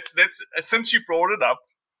 that's since you brought it up,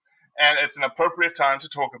 and it's an appropriate time to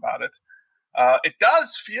talk about it. It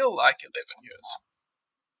does feel like 11 years.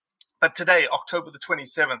 But today, October the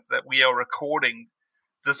 27th, that we are recording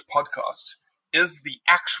this podcast, is the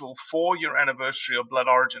actual 4-year anniversary of Blood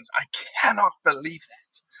Origins. I cannot believe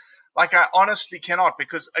that. Like, I honestly cannot,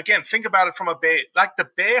 because, again, think about it from a bear. Like, the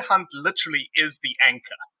bear hunt literally is the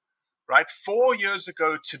anchor, right? 4 years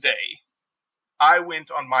ago today, I went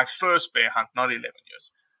on my first bear hunt, not 11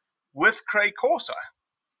 years, with Craig Corsai.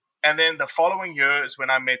 And then the following year is when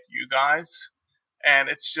I met you guys. And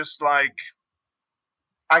it's just like,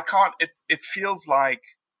 it feels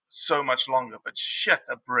like so much longer, but shit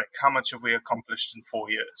a brick, how much have we accomplished in 4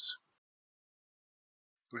 years?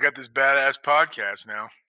 We got this badass podcast now.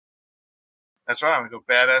 That's right. We got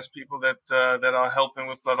badass people that are helping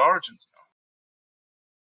with Blood Origins now.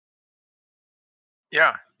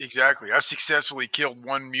 Yeah, exactly. I've successfully killed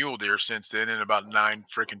one mule deer since then in about 9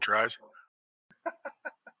 freaking tries.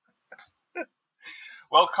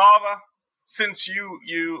 Well, Carver, since you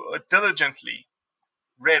diligently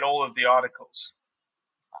read all of the articles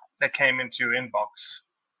that came into your inbox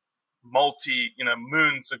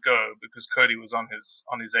moons ago, because Cody was on his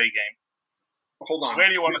A game. Hold on. Where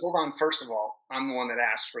do you want to? Hold on. First of all, I'm the one that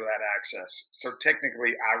asked for that access, so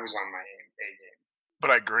technically I was on my A game. But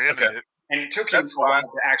I granted it. And it took him a while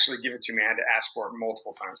to actually give it to me. I had to ask for it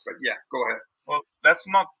multiple times. But yeah, go ahead. Well, that's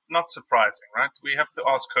not surprising, right? We have to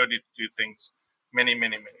ask Cody to do things many,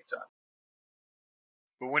 many, many times.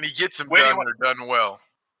 But when he gets them done, they're done well.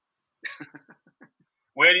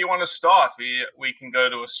 Where do you want to start? We can go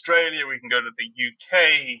to Australia. We can go to the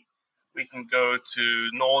UK. We can go to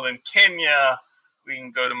northern Kenya. We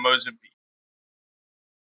can go to Mozambique.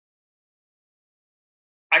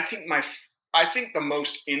 I think the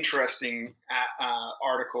most interesting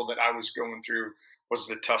article that I was going through was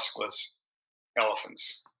the tuskless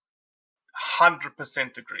elephants.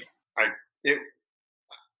 100% agree.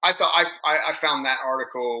 I found that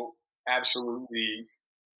article absolutely,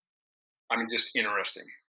 just interesting.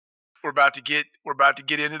 We're about to get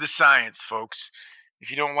into the science, folks.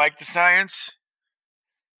 If you don't like the science,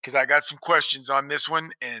 because I got some questions on this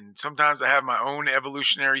one, and sometimes I have my own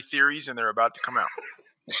evolutionary theories, and they're about to come out.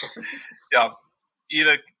 Yeah,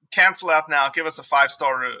 either cancel out now, give us a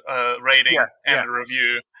 5-star rating and a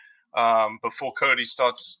review before Cody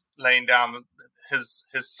starts laying down his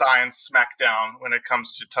science smackdown when it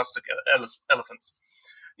comes to tusky elephants.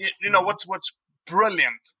 You know what's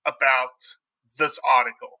brilliant about this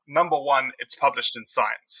article? Number one, it's published in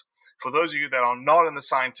Science. For those of you that are not in the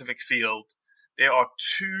scientific field, there are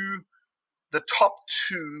the top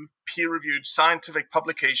 2 peer-reviewed scientific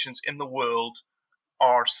publications in the world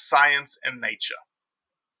are Science and Nature.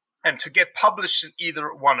 And to get published in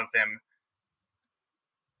either one of them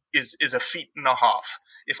is a feat and a half.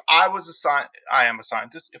 If I was I am a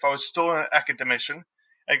scientist. If I was still an academician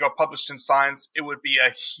and got published in Science, it would be a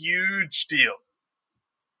huge deal.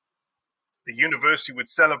 The university would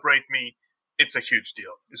celebrate me. It's a huge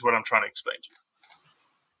deal, is what I'm trying to explain to you.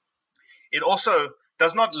 It also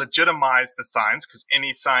does not legitimize the science, because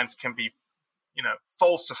any science can be,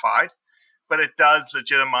 falsified, but it does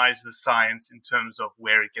legitimize the science in terms of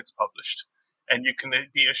where it gets published. And you can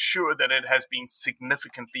be assured that it has been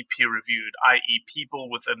significantly peer-reviewed, i.e. people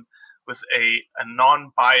with a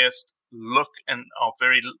non-biased look and are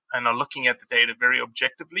looking at the data very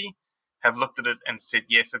objectively, have looked at it and said,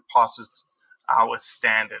 yes, it passes our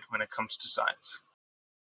standard when it comes to science.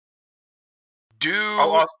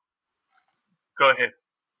 Go ahead.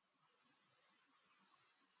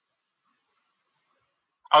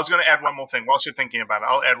 I was going to add one more thing. Whilst you're thinking about it,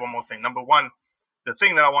 I'll add one more thing. Number one, the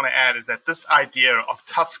thing that I want to add is that this idea of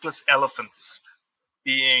tuskless elephants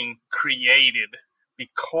being created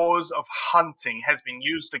because of hunting has been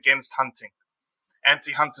used against hunting.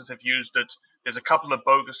 Anti-hunters have used it. There's a couple of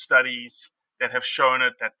bogus studies that have shown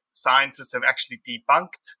it, that scientists have actually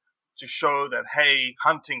debunked, to show that, hey,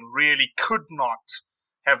 hunting really could not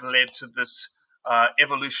have led to this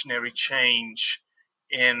evolutionary change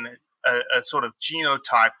in a sort of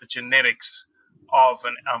genotype, the genetics of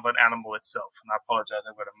an animal itself. And I apologize,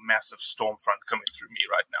 I've got a massive storm front coming through me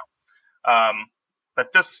right now.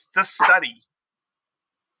 But this study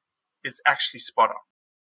is actually spot on.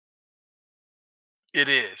 It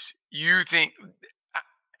is. You think...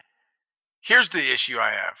 Here's the issue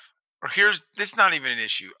I have. This is not even an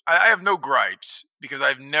issue. I have no gripes, because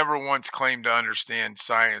I've never once claimed to understand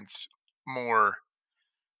science more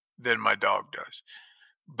than my dog does.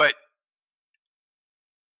 But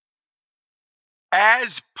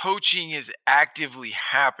as poaching is actively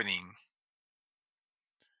happening,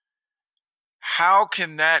 how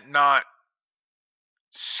can that not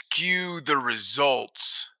skew the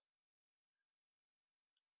results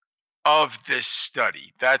of this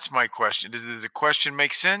study? That's my question. Does the question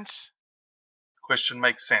make sense? Question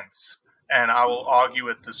makes sense. And I will argue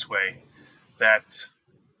it this way, that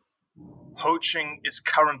poaching is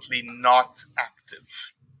currently not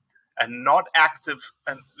active. And not active,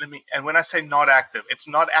 and when I say not active, it's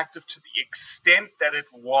not active to the extent that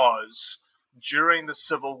it was during the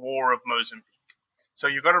Civil War of Mozambique. So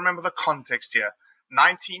you've got to remember the context here.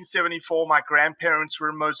 1974, my grandparents were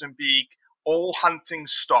in Mozambique. All hunting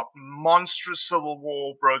stopped. Monstrous civil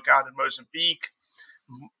war broke out in Mozambique,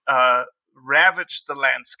 ravaged the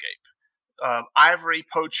landscape. ivory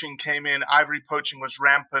poaching came in. Ivory poaching was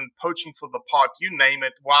rampant. Poaching for the pot, you name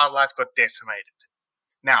it, wildlife got decimated.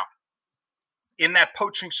 Now, in that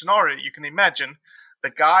poaching scenario, you can imagine the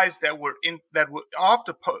guys that were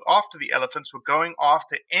after the elephants were going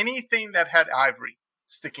after anything that had ivory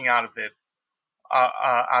sticking out of their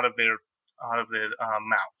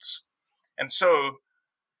mouths, and so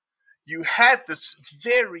you had this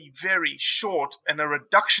very, very short and a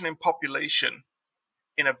reduction in population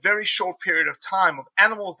in a very short period of time of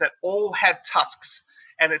animals that all had tusks.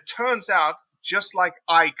 And it turns out, just like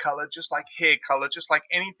eye color, just like hair color, just like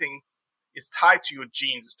anything is tied to your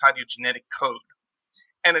genes, it's tied to your genetic code.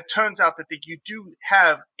 And it turns out that you do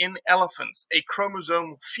have in elephants a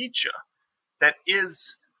chromosomal feature that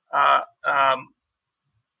is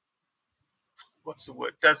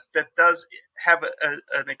that does have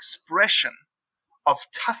an expression of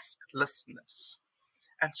tusklessness.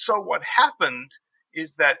 And so what happened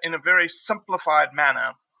is that in a very simplified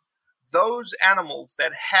manner, those animals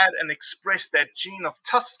that had and expressed that gene of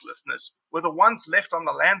tusklessness were the ones left on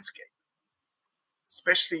the landscape,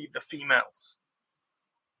 especially the females.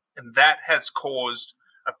 And that has caused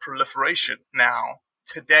a proliferation now,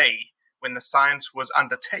 today, when the science was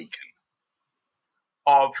undertaken,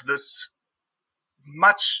 of this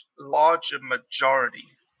much larger majority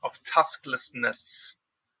of tusklessness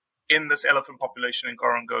in this elephant population in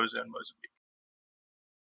Gorongosa and Mozambique.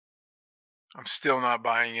 I'm still not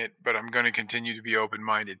buying it, but I'm going to continue to be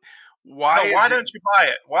open-minded. Why don't you buy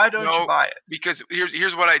it? Why don't you buy it? Because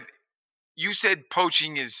here's what you said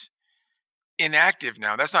poaching is inactive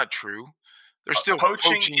now. That's not true. There's still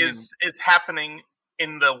poaching is happening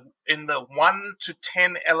in the 1 to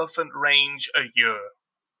 10 elephant range a year.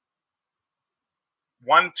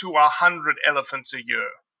 1 to 100 elephants a year.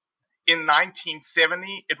 In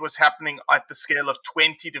 1970, it was happening at the scale of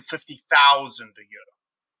 20 to 50,000 a year.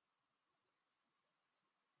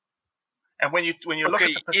 And when you look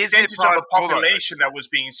at the percentage of the population that was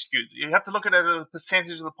being skewed, you have to look at it as a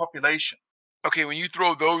percentage of the population. Okay, when you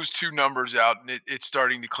throw those two numbers out, it's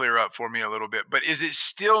starting to clear up for me a little bit. But is it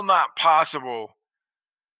still not possible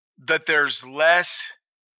that there's less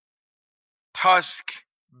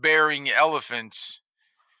tusk-bearing elephants?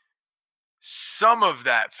 Some of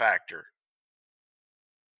that factor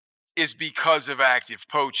is because of active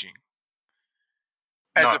poaching,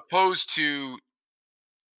 as opposed to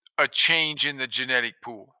a change in the genetic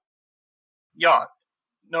pool. Yeah,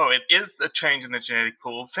 no, it is a change in the genetic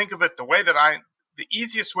pool. Think of it the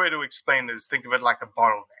easiest way to explain it is think of it like a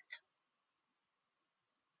bottleneck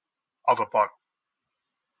of a bottle.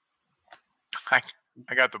 I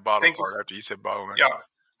got the bottle part after you said bottleneck. Yeah.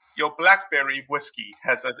 Your blackberry whiskey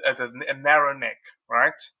has a narrow neck,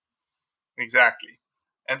 right? Exactly.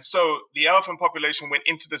 And so the elephant population went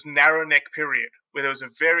into this narrow neck period where there was a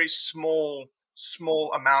very small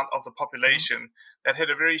amount of the population that had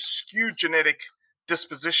a very skewed genetic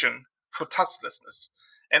disposition for tusklessness.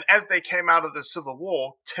 And as they came out of the Civil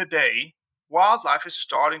War, today, wildlife is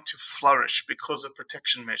starting to flourish because of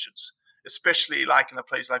protection measures, especially like in a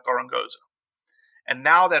place like Gorongosa. And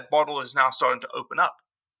now that bottle is now starting to open up.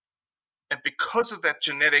 And because of that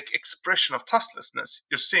genetic expression of tusklessness,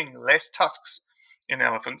 you're seeing less tusks in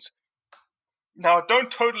elephants. Now, I don't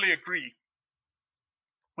totally agree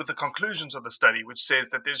with the conclusions of the study, which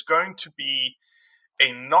says that there's going to be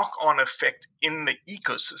a knock-on effect in the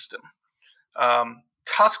ecosystem.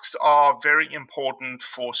 Tusks are very important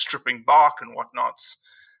for stripping bark and whatnots.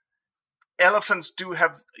 Elephants do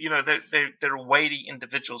have, they're weighty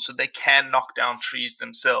individuals, so they can knock down trees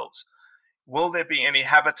themselves. Will there be any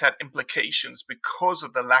habitat implications because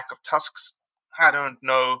of the lack of tusks? I don't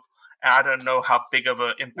know. I don't know how big of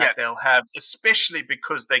an impact they'll have, especially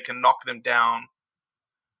because they can knock them down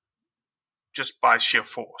just by sheer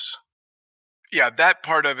force. Yeah, that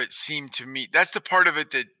part of it seemed to me, that's the part of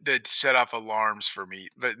it that set off alarms for me,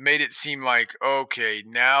 that made it seem like, okay,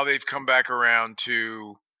 now they've come back around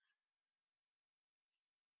to...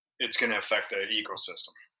 It's going to affect the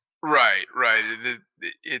ecosystem. Right.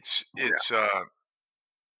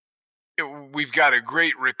 We've got a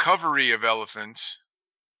great recovery of elephants,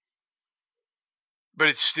 but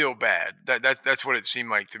it's still bad. That's what it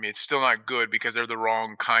seemed like to me. It's still not good because they're the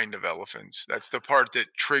wrong kind of elephants. That's the part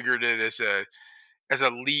that triggered it as a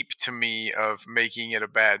leap to me of making it a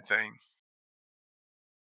bad thing.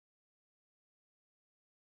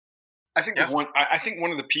 I think I think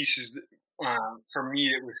one of the pieces that, for me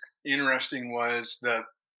that was interesting was the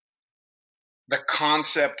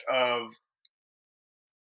concept of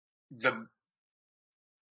the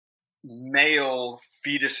male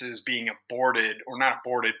fetuses being aborted, or not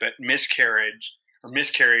aborted, but miscarried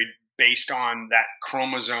based on that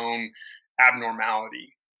chromosome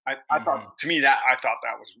abnormality. I thought, to me, that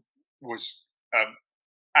was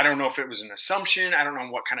I don't know if it was an assumption. I don't know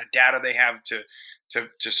what kind of data they have to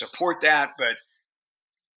support that, but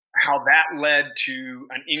how that led to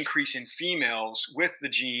an increase in females with the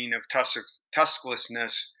gene of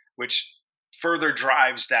tusklessness, which further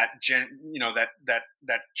drives that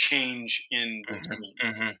that change in the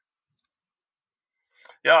gene.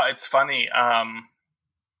 Yeah, it's funny.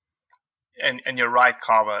 And you're right,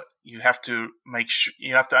 Carver. You have to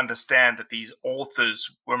understand that these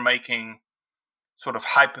authors were making sort of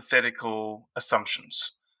hypothetical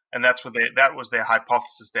assumptions, and that was their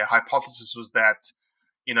hypothesis. Their hypothesis was that,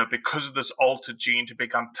 because of this altered gene to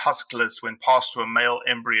become tuskless when passed to a male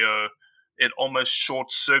embryo, it almost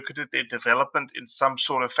short-circuited their development in some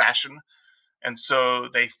sort of fashion. And so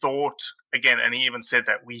they thought, again, and he even said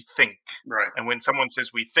that we think. Right. And when someone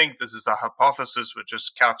says we think, this is a hypothesis, we're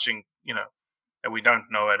just couching, that we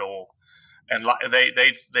don't know at all. And they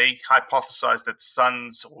hypothesized that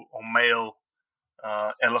sons or male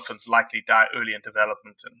elephants likely die early in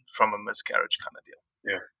development and from a miscarriage kind of deal.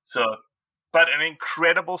 Yeah. So, but an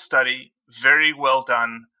incredible study, very well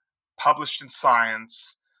done, published in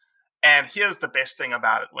Science. And here's the best thing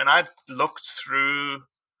about it. When I looked through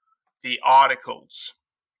the articles,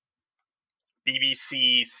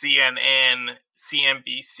 BBC, CNN,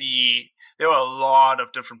 CNBC, there were a lot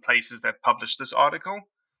of different places that published this article.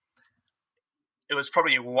 It was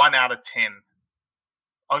probably 1 out of 10.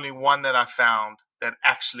 Only one that I found that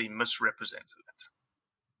actually misrepresented it.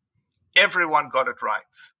 Everyone got it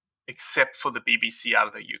right, except for the BBC out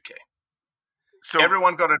of the UK. So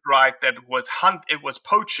everyone got it right that it was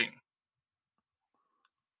poaching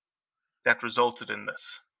that resulted in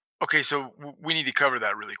this. Okay, so we need to cover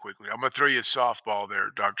that really quickly. I'm going to throw you a softball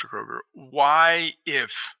there, Dr. Kroger. Why,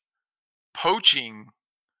 if poaching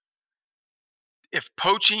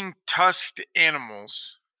tusked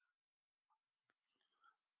animals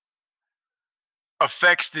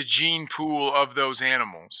affects the gene pool of those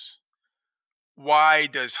animals, why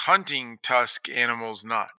does hunting tusk animals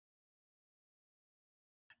not?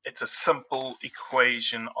 It's a simple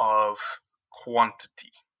equation of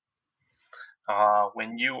quantity.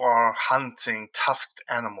 When you are hunting tusked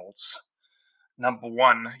animals, number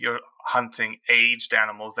one, you're hunting aged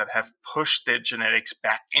animals that have pushed their genetics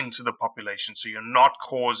back into the population. So you're not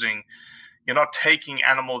taking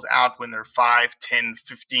animals out when they're 5, 10,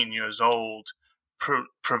 15 years old,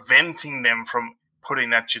 preventing them from putting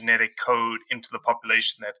that genetic code into the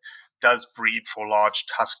population that does breed for large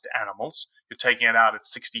tusked animals. You're taking it out at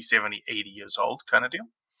 60, 70, 80 years old kind of deal.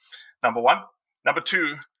 Number one. Number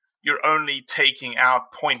two, you're only taking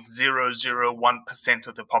out 0.001%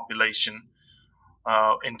 of the population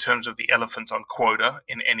in terms of the elephants on quota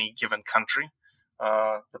in any given country.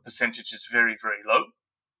 The percentage is very, very low.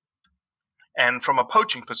 And from a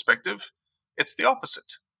poaching perspective, it's the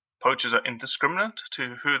opposite. Poachers are indiscriminate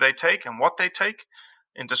to who they take and what they take,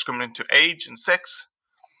 indiscriminate to age and sex.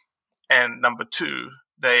 And number two,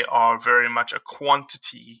 they are very much a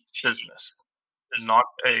quantity business, not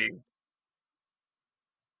an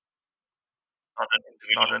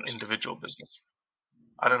individual business.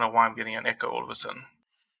 I don't know why I'm getting an echo all of a sudden.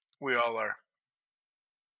 We all are.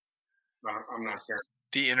 I'm not sure.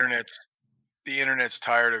 The internet's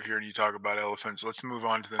tired of hearing you talk about elephants. Let's move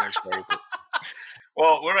on to the next article.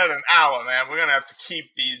 Well, we're at an hour, man. We're gonna have to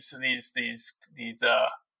keep these the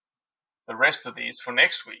rest of these for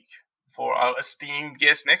next week for our esteemed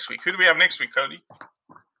guest next week. Who do we have next week, Cody?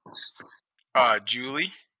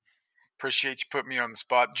 Julie. Appreciate you putting me on the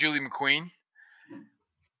spot. Julie McQueen,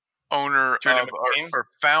 owner of or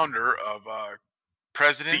founder of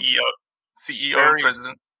president, CEO and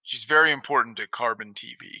president. She's very important to Carbon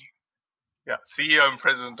TV. Yeah, CEO and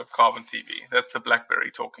president of Carbon TV. That's the BlackBerry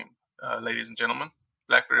talking, ladies and gentlemen.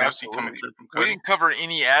 BlackBerry OC coming through from Cody. We didn't cover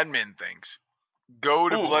any admin things. Go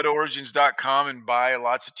to bloodorigins.com and buy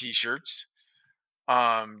lots of t-shirts.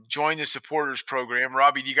 Join the supporters program.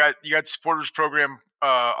 Robbie, you got the supporters program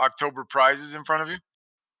October prizes in front of you?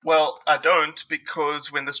 Well, I don't,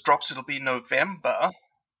 because when this drops, it'll be November.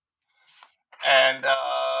 And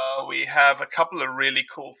we have a couple of really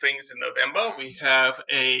cool things in November. We have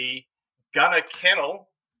a Gunner Kennel,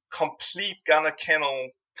 complete Gunner Kennel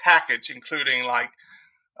package, including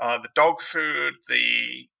the dog food,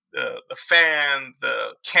 the fan,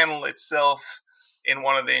 the kennel itself, in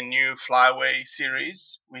one of their new Flyway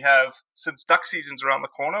series. We have, since duck season's around the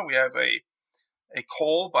corner, we have a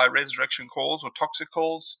call by Resurrection Calls or Toxic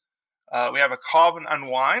Calls. We have a Carbon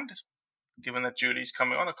Unwind, given that Julie's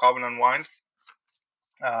coming on, a Carbon Unwind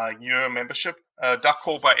year membership. Duck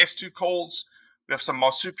Call by S2 Calls. We have some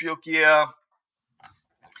marsupial gear.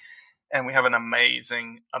 and we have an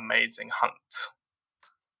amazing, amazing hunt.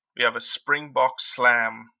 We have a springbok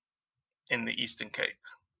slam in the Eastern Cape.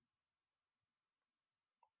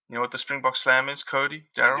 You know what the springbok slam is, Cody,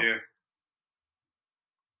 Daryl? Yeah.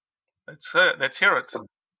 Let's hear it.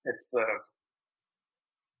 It's the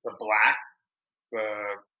black,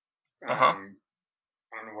 I don't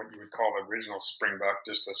know what you would call the original springbok,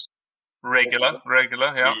 just a regular,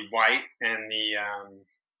 yeah. The white and the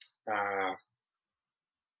I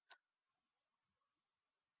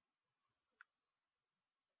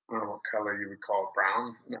don't know what color you would call it,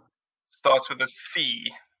 brown. No. Starts with a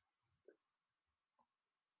C.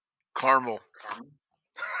 Caramel.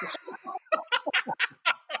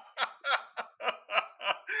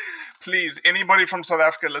 Please, anybody from South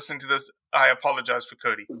Africa listening to this, I apologize for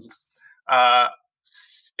Cody.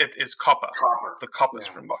 It is copper. The copper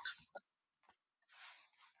springbok.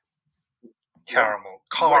 Caramel.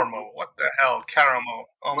 What the hell? Caramel.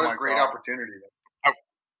 Oh my god. What a great opportunity.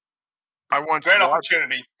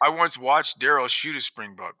 I once watched Daryl shoot a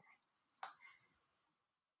springbok.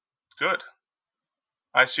 Good.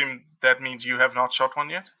 I assume that means you have not shot one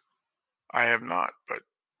yet? I have not, but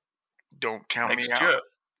don't count me out.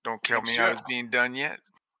 Don't count me out as being done yet.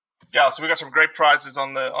 Yeah, so we got some great prizes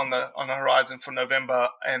on the horizon for November,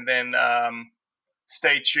 and then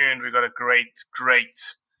stay tuned. We got a great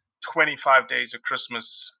 25 days of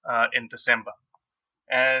Christmas in December.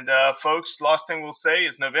 And folks, last thing we'll say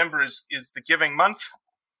is November is the giving month.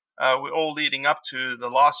 We're all leading up to the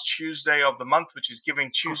last Tuesday of the month, which is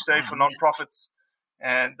Giving Tuesday for nonprofits.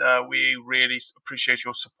 And we really appreciate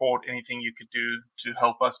your support. Anything you could do to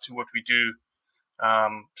help us do what we do,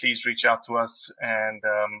 please reach out to us and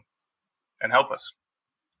help us.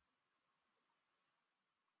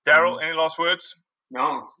 Daryl, any last words?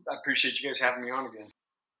 No, I appreciate you guys having me on again.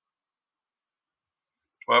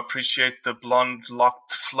 Well, I appreciate the blonde,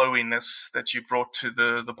 locked flowiness that you brought to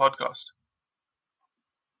the podcast.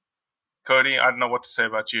 Cody, I don't know what to say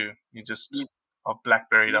about you. You just are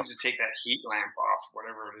blackberried up. You need to take that heat lamp off,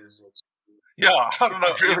 whatever it is. Yeah, I don't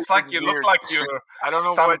know. It's like you look like you're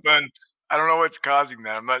sunburnt. I don't know what's causing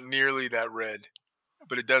that. I'm not nearly that red,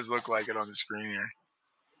 but it does look like it on the screen here.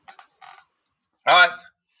 All right.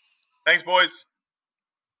 Thanks, boys.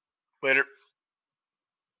 Later.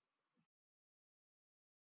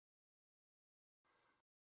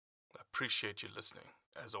 Appreciate you listening,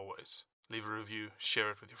 as always. Leave a review,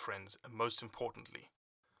 share it with your friends, and most importantly,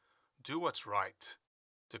 do what's right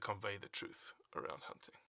to convey the truth around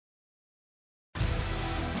hunting.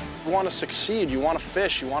 You want to succeed, you want to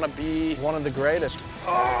fish, you want to be one of the greatest.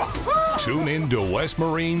 Tune in to West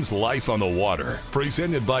Marine's Life on the Water,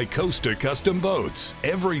 presented by Costa Custom Boats,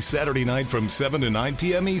 every Saturday night from 7 to 9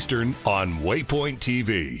 p.m. Eastern on Waypoint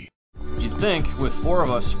TV. You'd think, with 4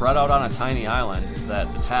 of us spread out on a tiny island,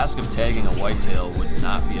 that the task of tagging a whitetail would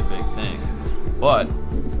not be a big thing. But,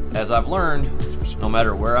 as I've learned, no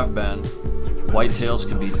matter where I've been, whitetails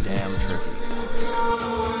can be damn tricky.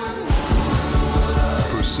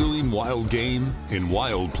 Pursuing wild game in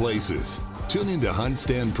wild places. Tune in to Hunt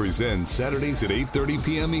Stand Presents Saturdays at 8:30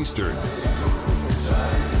 p.m. Eastern.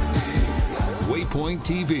 Waypoint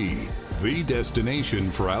TV, the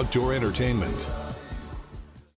destination for outdoor entertainment.